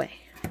a good way.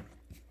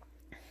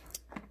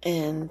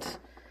 And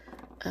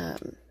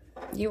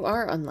you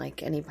are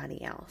unlike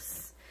anybody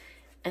else.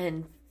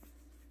 And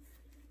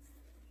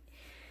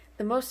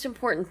the most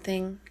important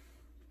thing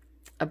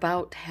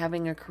about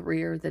having a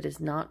career that is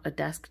not a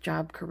desk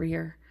job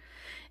career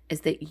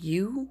is that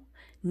you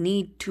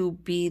need to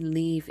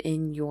believe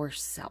in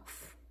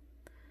yourself.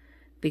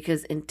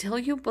 Because until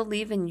you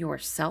believe in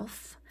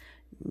yourself,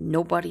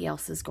 nobody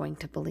else is going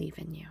to believe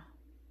in you.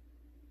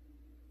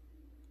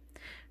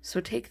 So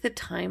take the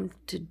time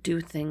to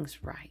do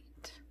things right.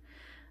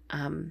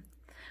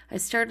 I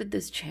started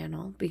this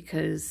channel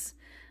because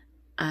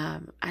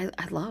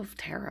I love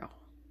tarot.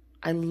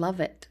 I love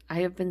it.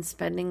 I have been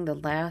spending the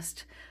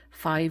last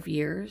 5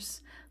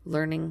 years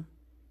learning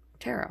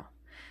tarot.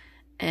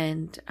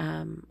 And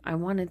I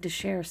wanted to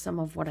share some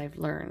of what I've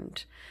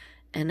learned.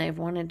 And I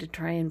wanted to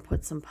try and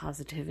put some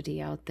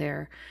positivity out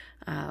there,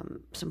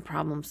 some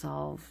problem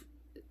solve,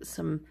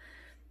 some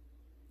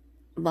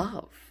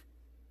love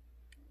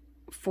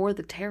for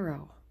the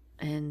tarot.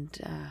 And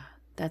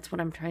that's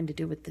what I'm trying to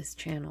do with this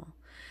channel.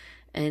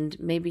 And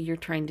maybe you're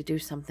trying to do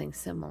something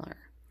similar.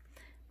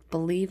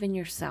 Believe in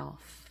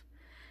yourself.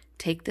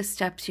 Take the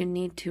steps you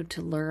need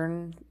to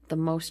learn the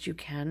most you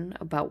can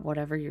about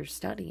whatever you're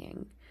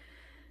studying.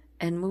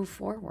 And move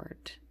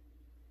forward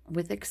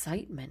with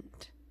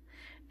excitement.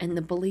 And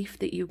the belief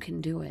that you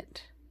can do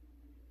it.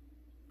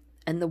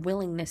 And the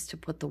willingness to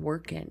put the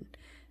work in.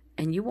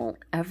 And you won't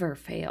ever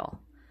fail.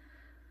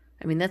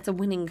 I mean, that's a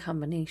winning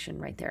combination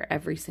right there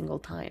every single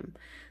time.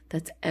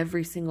 That's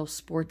every single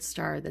sports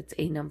star that's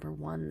a number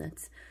 1.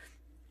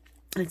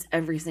 That's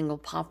every single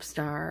pop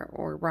star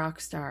or rock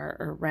star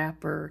or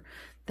rapper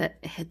that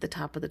hit the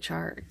top of the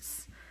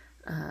charts.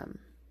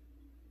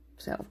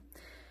 So,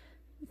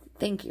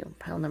 thank you,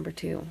 pile number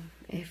 2.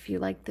 If you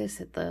like this,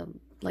 hit the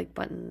like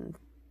button,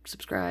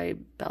 subscribe,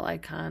 bell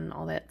icon,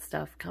 all that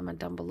stuff. Comment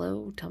down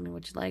below. Tell me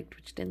what you liked,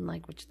 what you didn't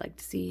like, what you'd like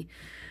to see.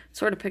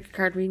 Sort of pick a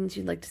card readings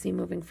you'd like to see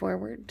moving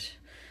forward.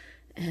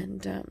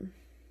 And,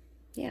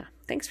 yeah,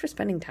 thanks for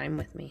spending time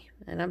with me.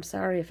 And I'm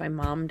sorry if I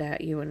mommed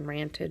at you and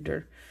ranted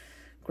or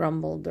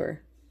grumbled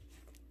or,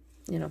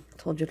 you know,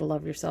 told you to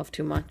love yourself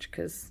too much,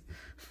 because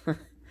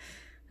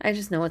I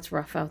just know it's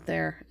rough out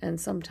there.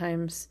 And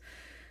sometimes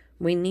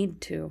we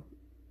need to.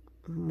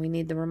 We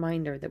need the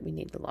reminder that we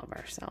need to love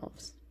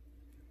ourselves.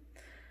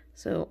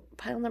 So,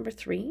 pile number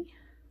 3,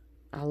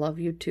 I love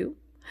you too.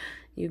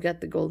 You got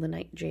the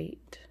Goldenite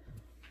Jade.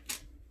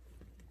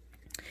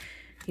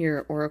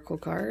 Your oracle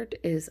card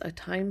is a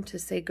time to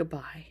say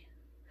goodbye.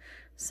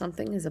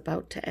 Something is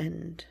about to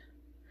end.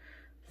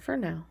 For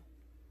now.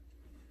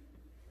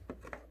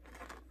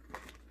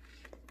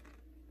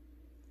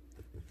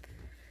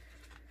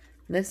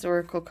 This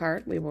oracle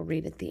card we will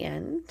read at the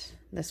end.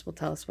 This will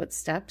tell us what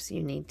steps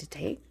you need to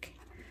take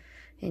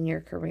in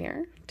your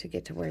career to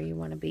get to where you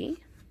want to be.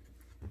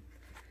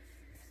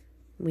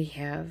 We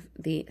have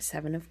the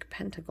 7 of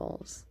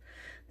Pentacles.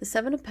 The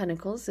 7 of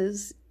Pentacles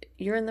is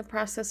you're in the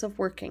process of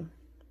working.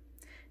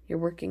 You're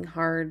working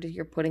hard,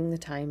 you're putting the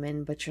time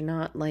in, but you're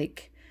not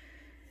like,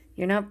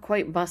 You're not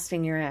quite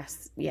busting your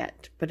ass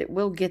yet, but it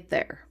will get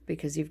there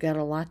because you've got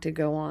a lot to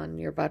go on.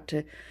 You're about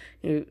to,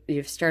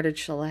 you've started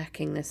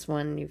shellacking this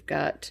one. You've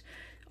got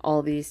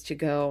all these to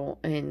go,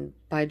 and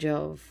by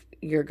Jove,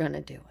 you're going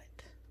to do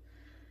it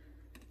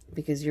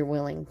because you're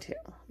willing to.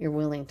 You're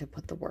willing to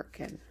put the work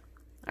in.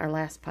 Our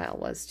last pile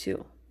was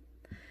too.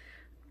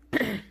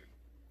 It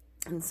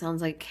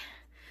sounds like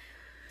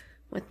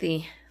with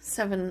the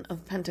 7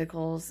 of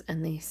Pentacles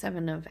and the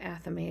 7 of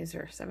Athames,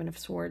 or 7 of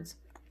Swords,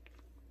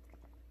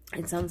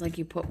 it sounds like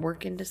you put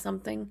work into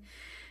something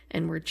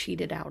and were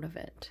cheated out of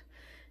it.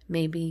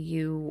 Maybe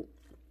you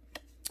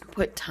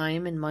put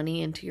time and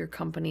money into your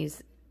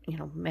company's,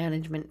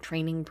 management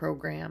training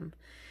program,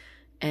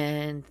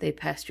 and they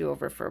passed you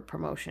over for a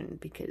promotion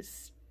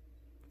because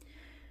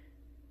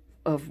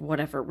of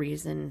whatever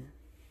reason.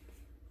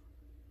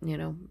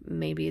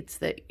 Maybe it's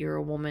that you're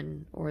a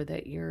woman, or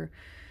that you're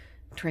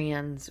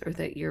trans, or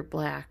that you're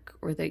black,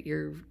 or that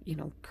you're,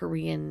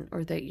 Korean,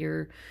 or that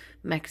you're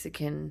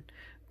Mexican,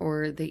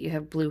 or that you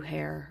have blue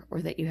hair,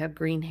 or that you have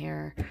green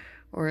hair,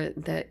 or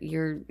that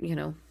you're,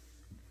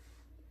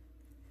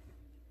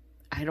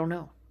 I don't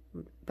know.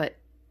 But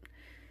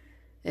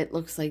it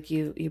looks like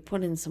you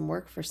put in some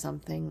work for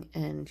something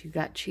and you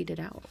got cheated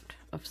out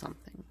of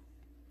something.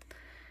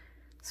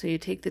 So you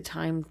take the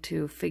time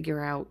to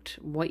figure out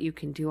what you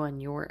can do on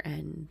your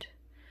end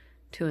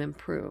to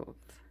improve.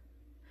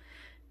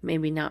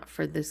 Maybe not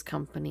for this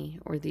company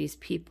or these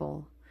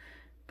people,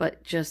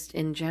 but just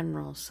in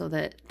general, so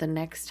that the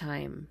next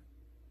time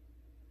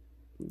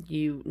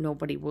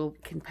nobody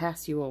can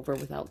pass you over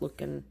without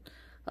looking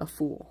a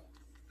fool.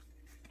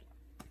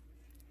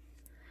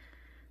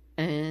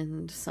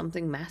 And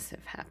something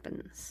massive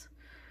happens.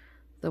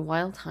 The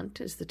Wild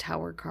Hunt is the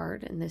Tower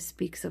card, and this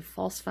speaks of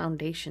false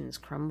foundations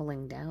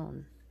crumbling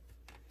down.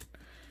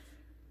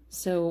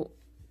 So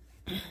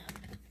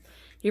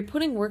you're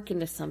putting work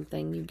into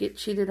something, you get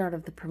cheated out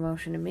of the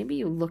promotion, and maybe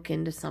you look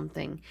into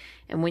something,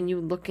 and when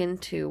you look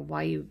into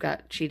why you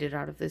got cheated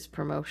out of this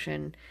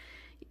promotion,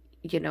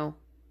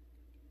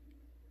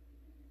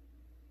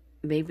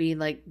 maybe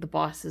like the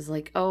boss is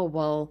like, oh,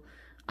 well,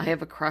 I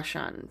have a crush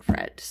on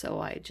Fred, so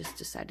I just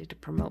decided to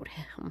promote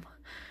him.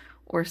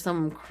 Or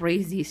some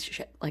crazy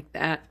shit like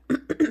that.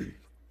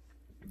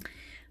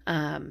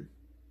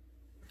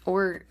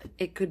 Or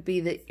it could be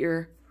that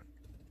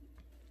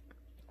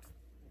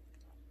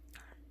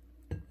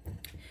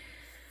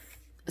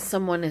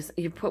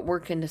you put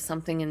work into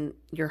something and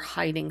you're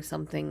hiding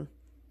something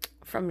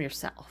from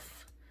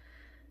yourself.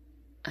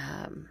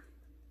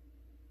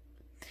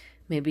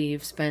 Maybe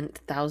you've spent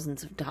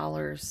thousands of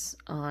dollars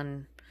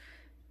on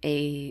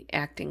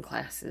acting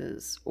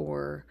classes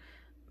or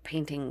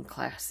painting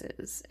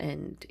classes,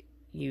 and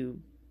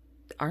you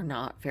are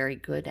not very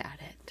good at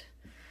it.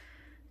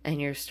 And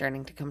you're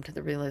starting to come to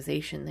the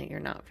realization that you're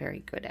not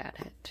very good at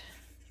it.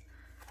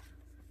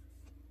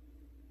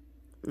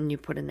 And you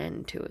put an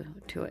end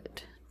to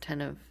it.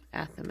 10 of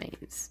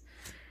Athames.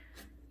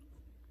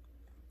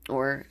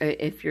 Or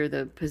if you're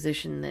the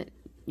position that,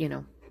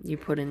 you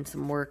put in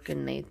some work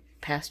and they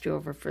passed you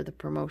over for the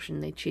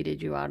promotion, they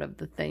cheated you out of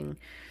the thing,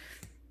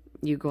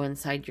 you go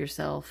inside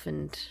yourself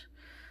and,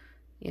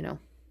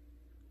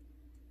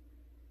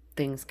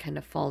 things kind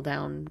of fall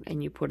down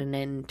and you put an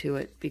end to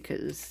it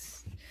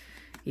because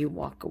you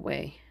walk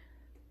away.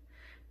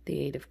 The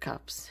 8 of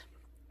Cups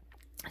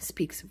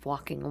speaks of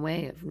walking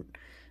away,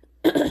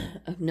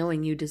 of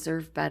knowing you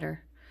deserve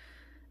better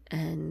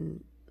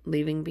and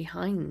leaving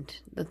behind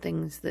the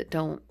things that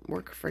don't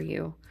work for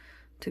you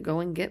to go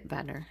and get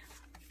better.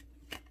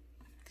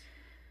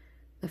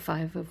 The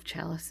 5 of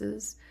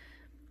Chalices,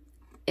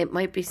 it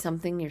might be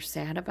something you're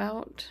sad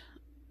about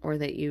or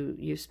that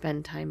you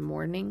spend time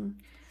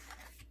mourning,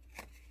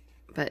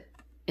 but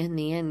in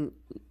the end,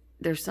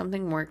 there's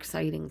something more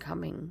exciting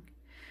coming.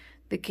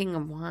 The King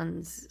of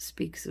Wands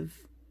speaks of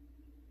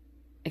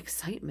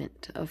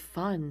excitement, of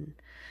fun,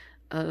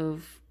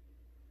 of,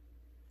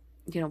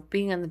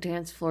 being on the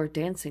dance floor,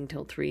 dancing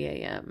till 3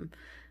 a.m.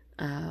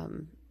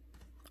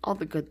 All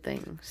the good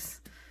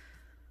things.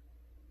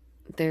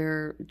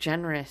 They're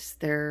generous,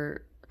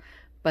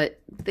 but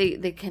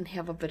they can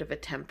have a bit of a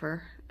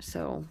temper,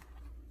 so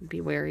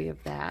be wary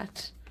of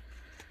that.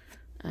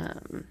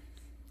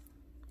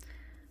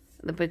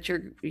 But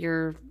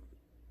your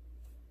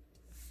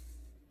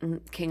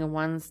King of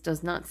Wands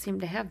does not seem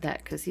to have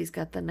that, because he's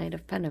got the Knight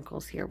of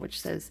Pentacles here,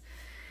 which says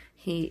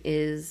he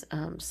is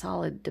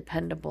solid,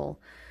 dependable,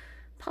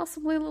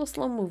 possibly a little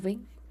slow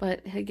moving,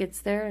 but he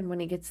gets there, and when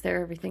he gets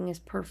there, everything is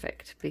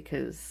perfect,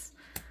 because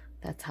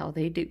that's how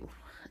they do.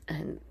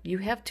 And you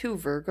have 2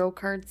 Virgo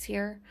cards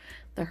here.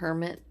 The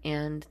Hermit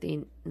and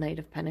the Knight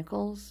of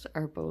Pentacles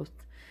are both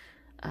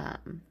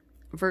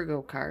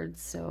Virgo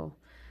cards, so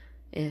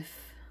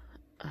if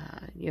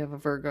you have a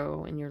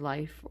Virgo in your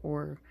life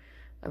or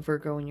a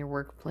Virgo in your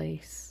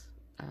workplace,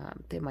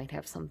 they might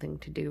have something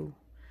to do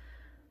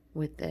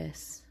with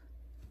this.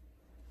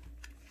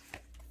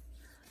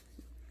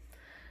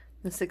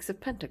 The 6 of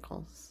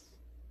Pentacles.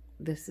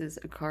 This is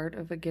a card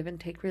of a give and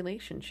take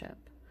relationship.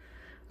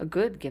 A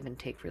good give and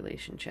take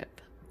relationship.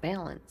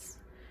 balance.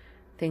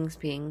 Things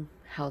being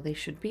how they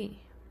should be.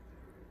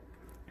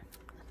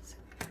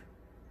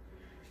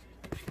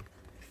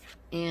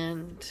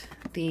 And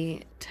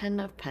the 10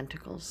 of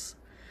Pentacles.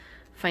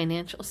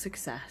 Financial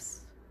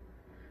success.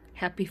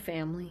 Happy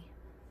family.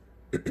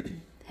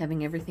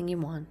 Having everything you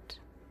want.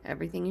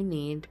 Everything you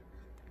need.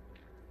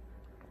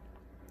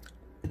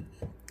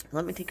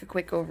 Let me take a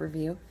quick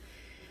overview.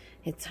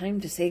 It's time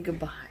to say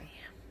goodbye.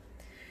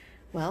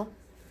 Well,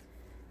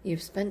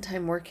 you've spent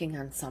time working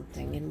on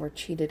something and were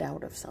cheated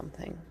out of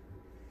something.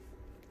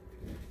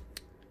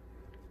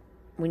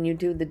 When you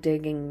do the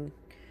digging,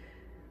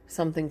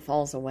 something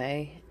falls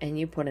away and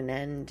you put an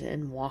end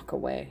and walk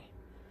away.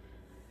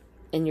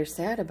 And you're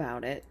sad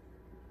about it,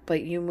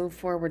 but you move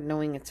forward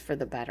knowing it's for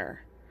the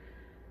better.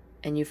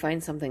 And you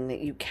find something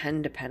that you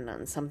can depend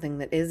on, something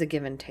that is a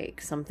give and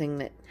take, something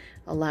that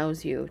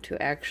allows you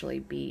to actually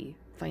be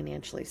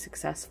financially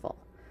successful.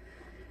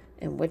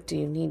 And what do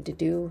you need to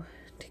do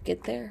to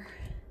get there?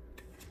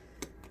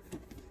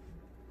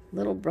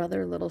 Little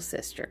brother, little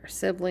sister,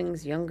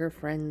 siblings, younger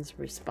friends,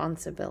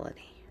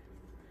 responsibility.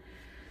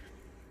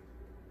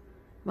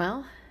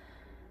 Well,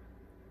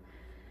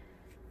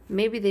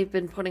 maybe they've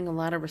been putting a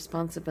lot of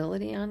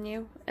responsibility on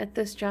you at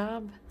this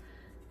job,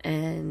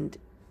 and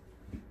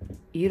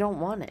you don't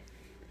want it.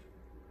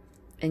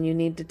 And you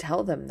need to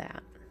tell them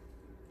that.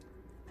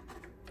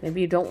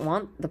 Maybe you don't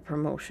want the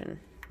promotion,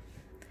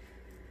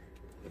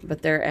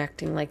 but they're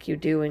acting like you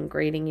do and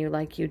grading you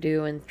like you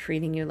do and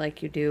treating you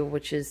like you do,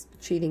 which is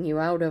cheating you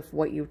out of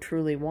what you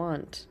truly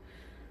want.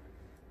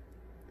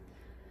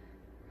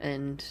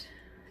 And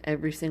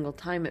every single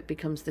time it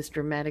becomes this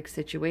dramatic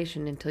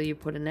situation until you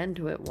put an end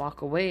to it,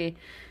 walk away,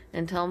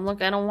 and tell them,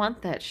 look, I don't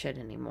want that shit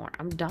anymore.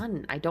 I'm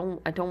done. I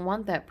don't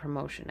want that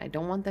promotion. I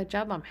don't want that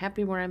job. I'm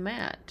happy where I'm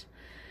at.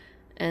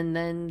 And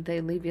then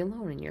they leave you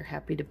alone and you're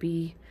happy to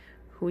be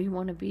who you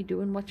want to be,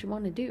 doing what you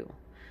want to do.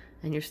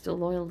 And you're still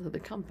loyal to the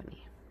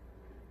company.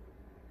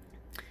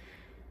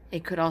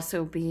 It could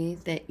also be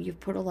that you've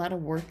put a lot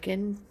of work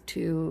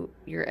into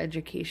your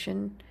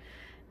education,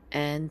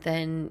 and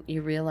then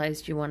you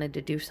realized you wanted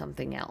to do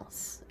something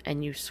else,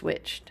 and you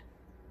switched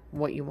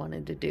what you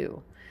wanted to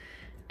do.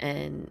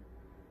 And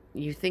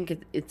you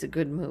think it's a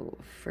good move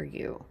for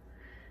you,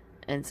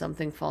 and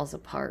something falls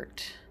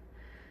apart.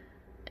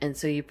 And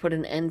so you put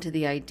an end to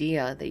the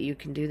idea that you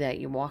can do that.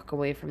 You walk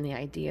away from the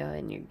idea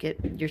and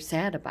you're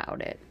sad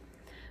about it.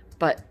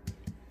 But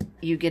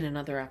you get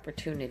another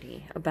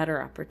opportunity, a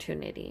better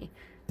opportunity,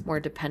 more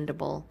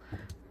dependable,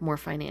 more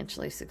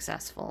financially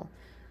successful,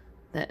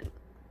 that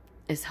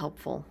is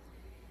helpful.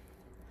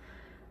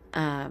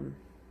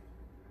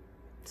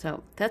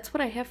 So that's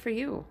what I have for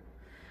you.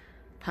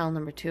 Pile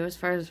number 2,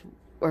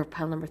 or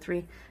pile number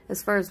 3,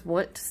 as far as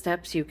what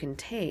steps you can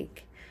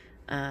take.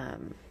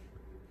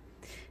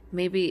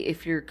 Maybe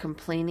if you're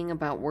complaining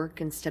about work,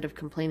 instead of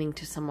complaining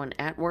to someone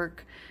at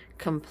work,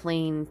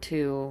 complain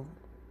to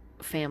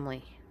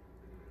family,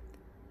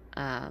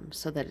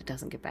 so that it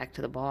doesn't get back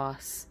to the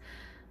boss.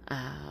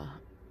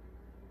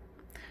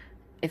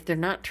 If they're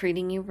not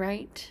treating you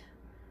right,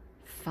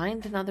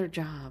 find another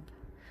job,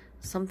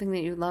 something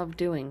that you love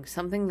doing,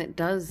 something that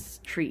does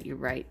treat you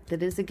right,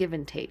 that is a give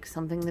and take,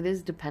 something that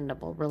is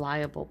dependable,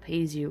 reliable,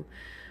 pays you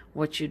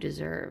what you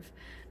deserve,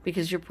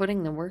 because you're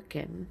putting the work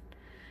in.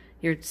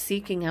 You're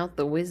seeking out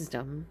the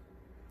wisdom.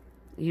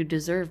 You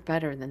deserve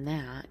better than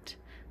that.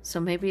 So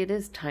maybe it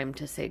is time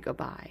to say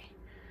goodbye.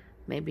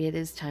 Maybe it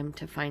is time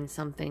to find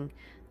something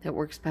that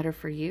works better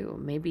for you.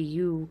 Maybe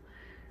you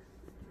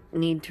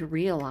need to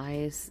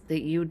realize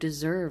that you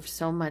deserve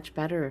so much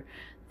better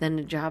than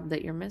a job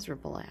that you're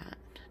miserable at,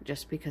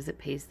 just because it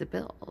pays the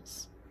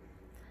bills.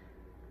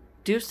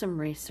 Do some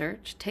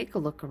research, take a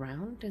look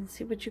around, and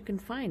see what you can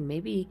find.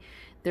 Maybe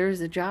there's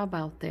a job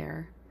out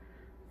there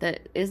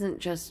that isn't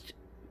just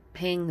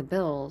paying the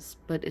bills,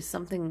 but is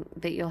something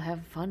that you'll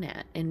have fun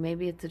at. And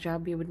maybe it's a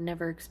job you would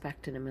never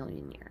expect in a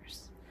million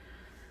years.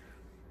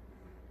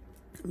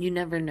 You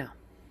never know.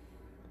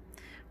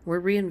 We're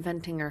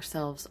reinventing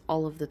ourselves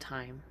all of the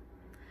time.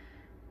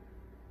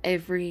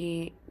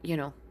 Every,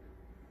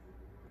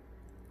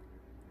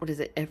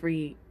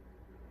 every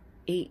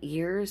 8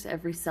 years,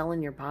 every cell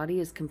in your body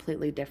is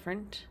completely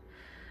different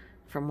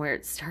from where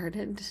it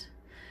started.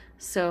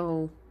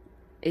 So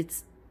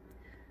it's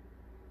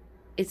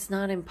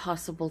not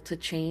impossible to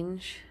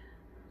change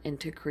and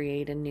to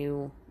create a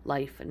new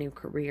life, a new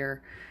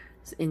career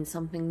in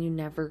something you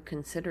never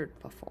considered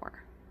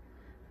before.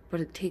 But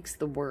it takes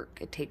the work,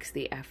 it takes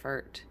the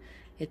effort,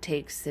 it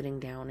takes sitting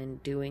down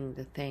and doing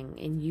the thing,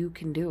 and you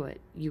can do it.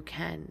 You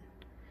can.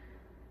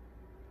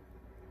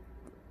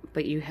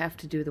 But you have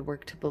to do the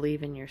work to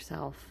believe in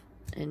yourself,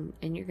 and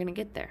you're going to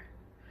get there.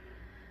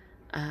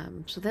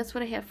 So that's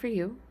what I have for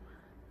you,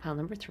 pile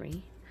number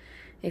 3.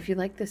 If you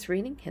like this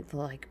reading, hit the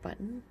like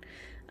button.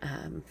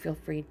 Feel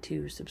free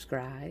to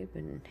subscribe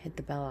and hit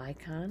the bell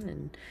icon.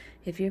 And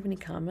if you have any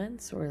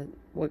comments or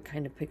what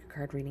kind of pick a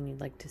card reading you'd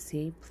like to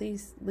see,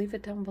 please leave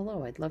it down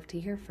below. I'd love to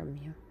hear from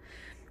you.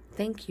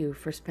 Thank you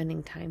for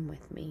spending time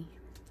with me.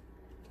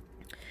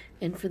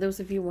 And for those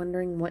of you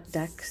wondering what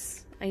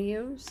decks I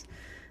use.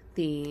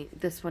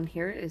 This one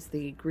here is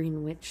the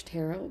Green Witch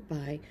Tarot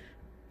by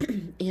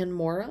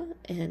Moura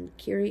and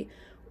Kiri,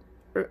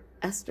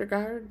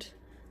 Østergaard,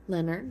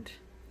 Leonard.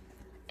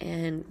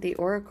 And the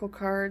oracle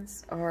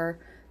cards are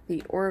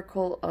the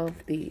Oracle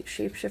of the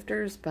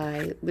Shapeshifters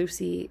by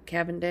Lucy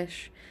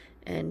Cavendish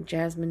and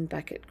Jasmine,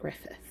 Becket,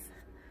 Griffith.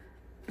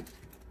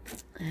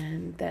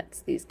 And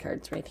that's these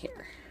cards right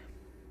here.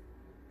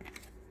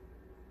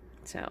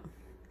 So,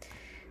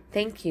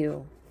 thank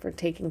you for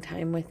taking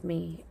time with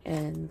me,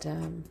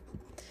 and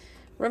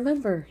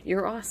remember,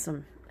 you're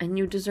awesome, and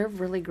you deserve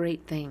really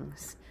great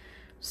things.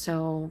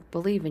 So,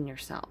 believe in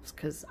yourselves,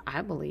 because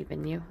I believe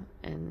in you,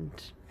 and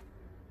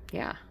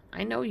yeah,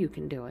 I know you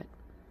can do it.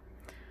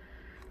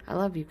 I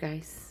love you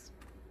guys.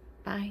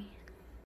 Bye.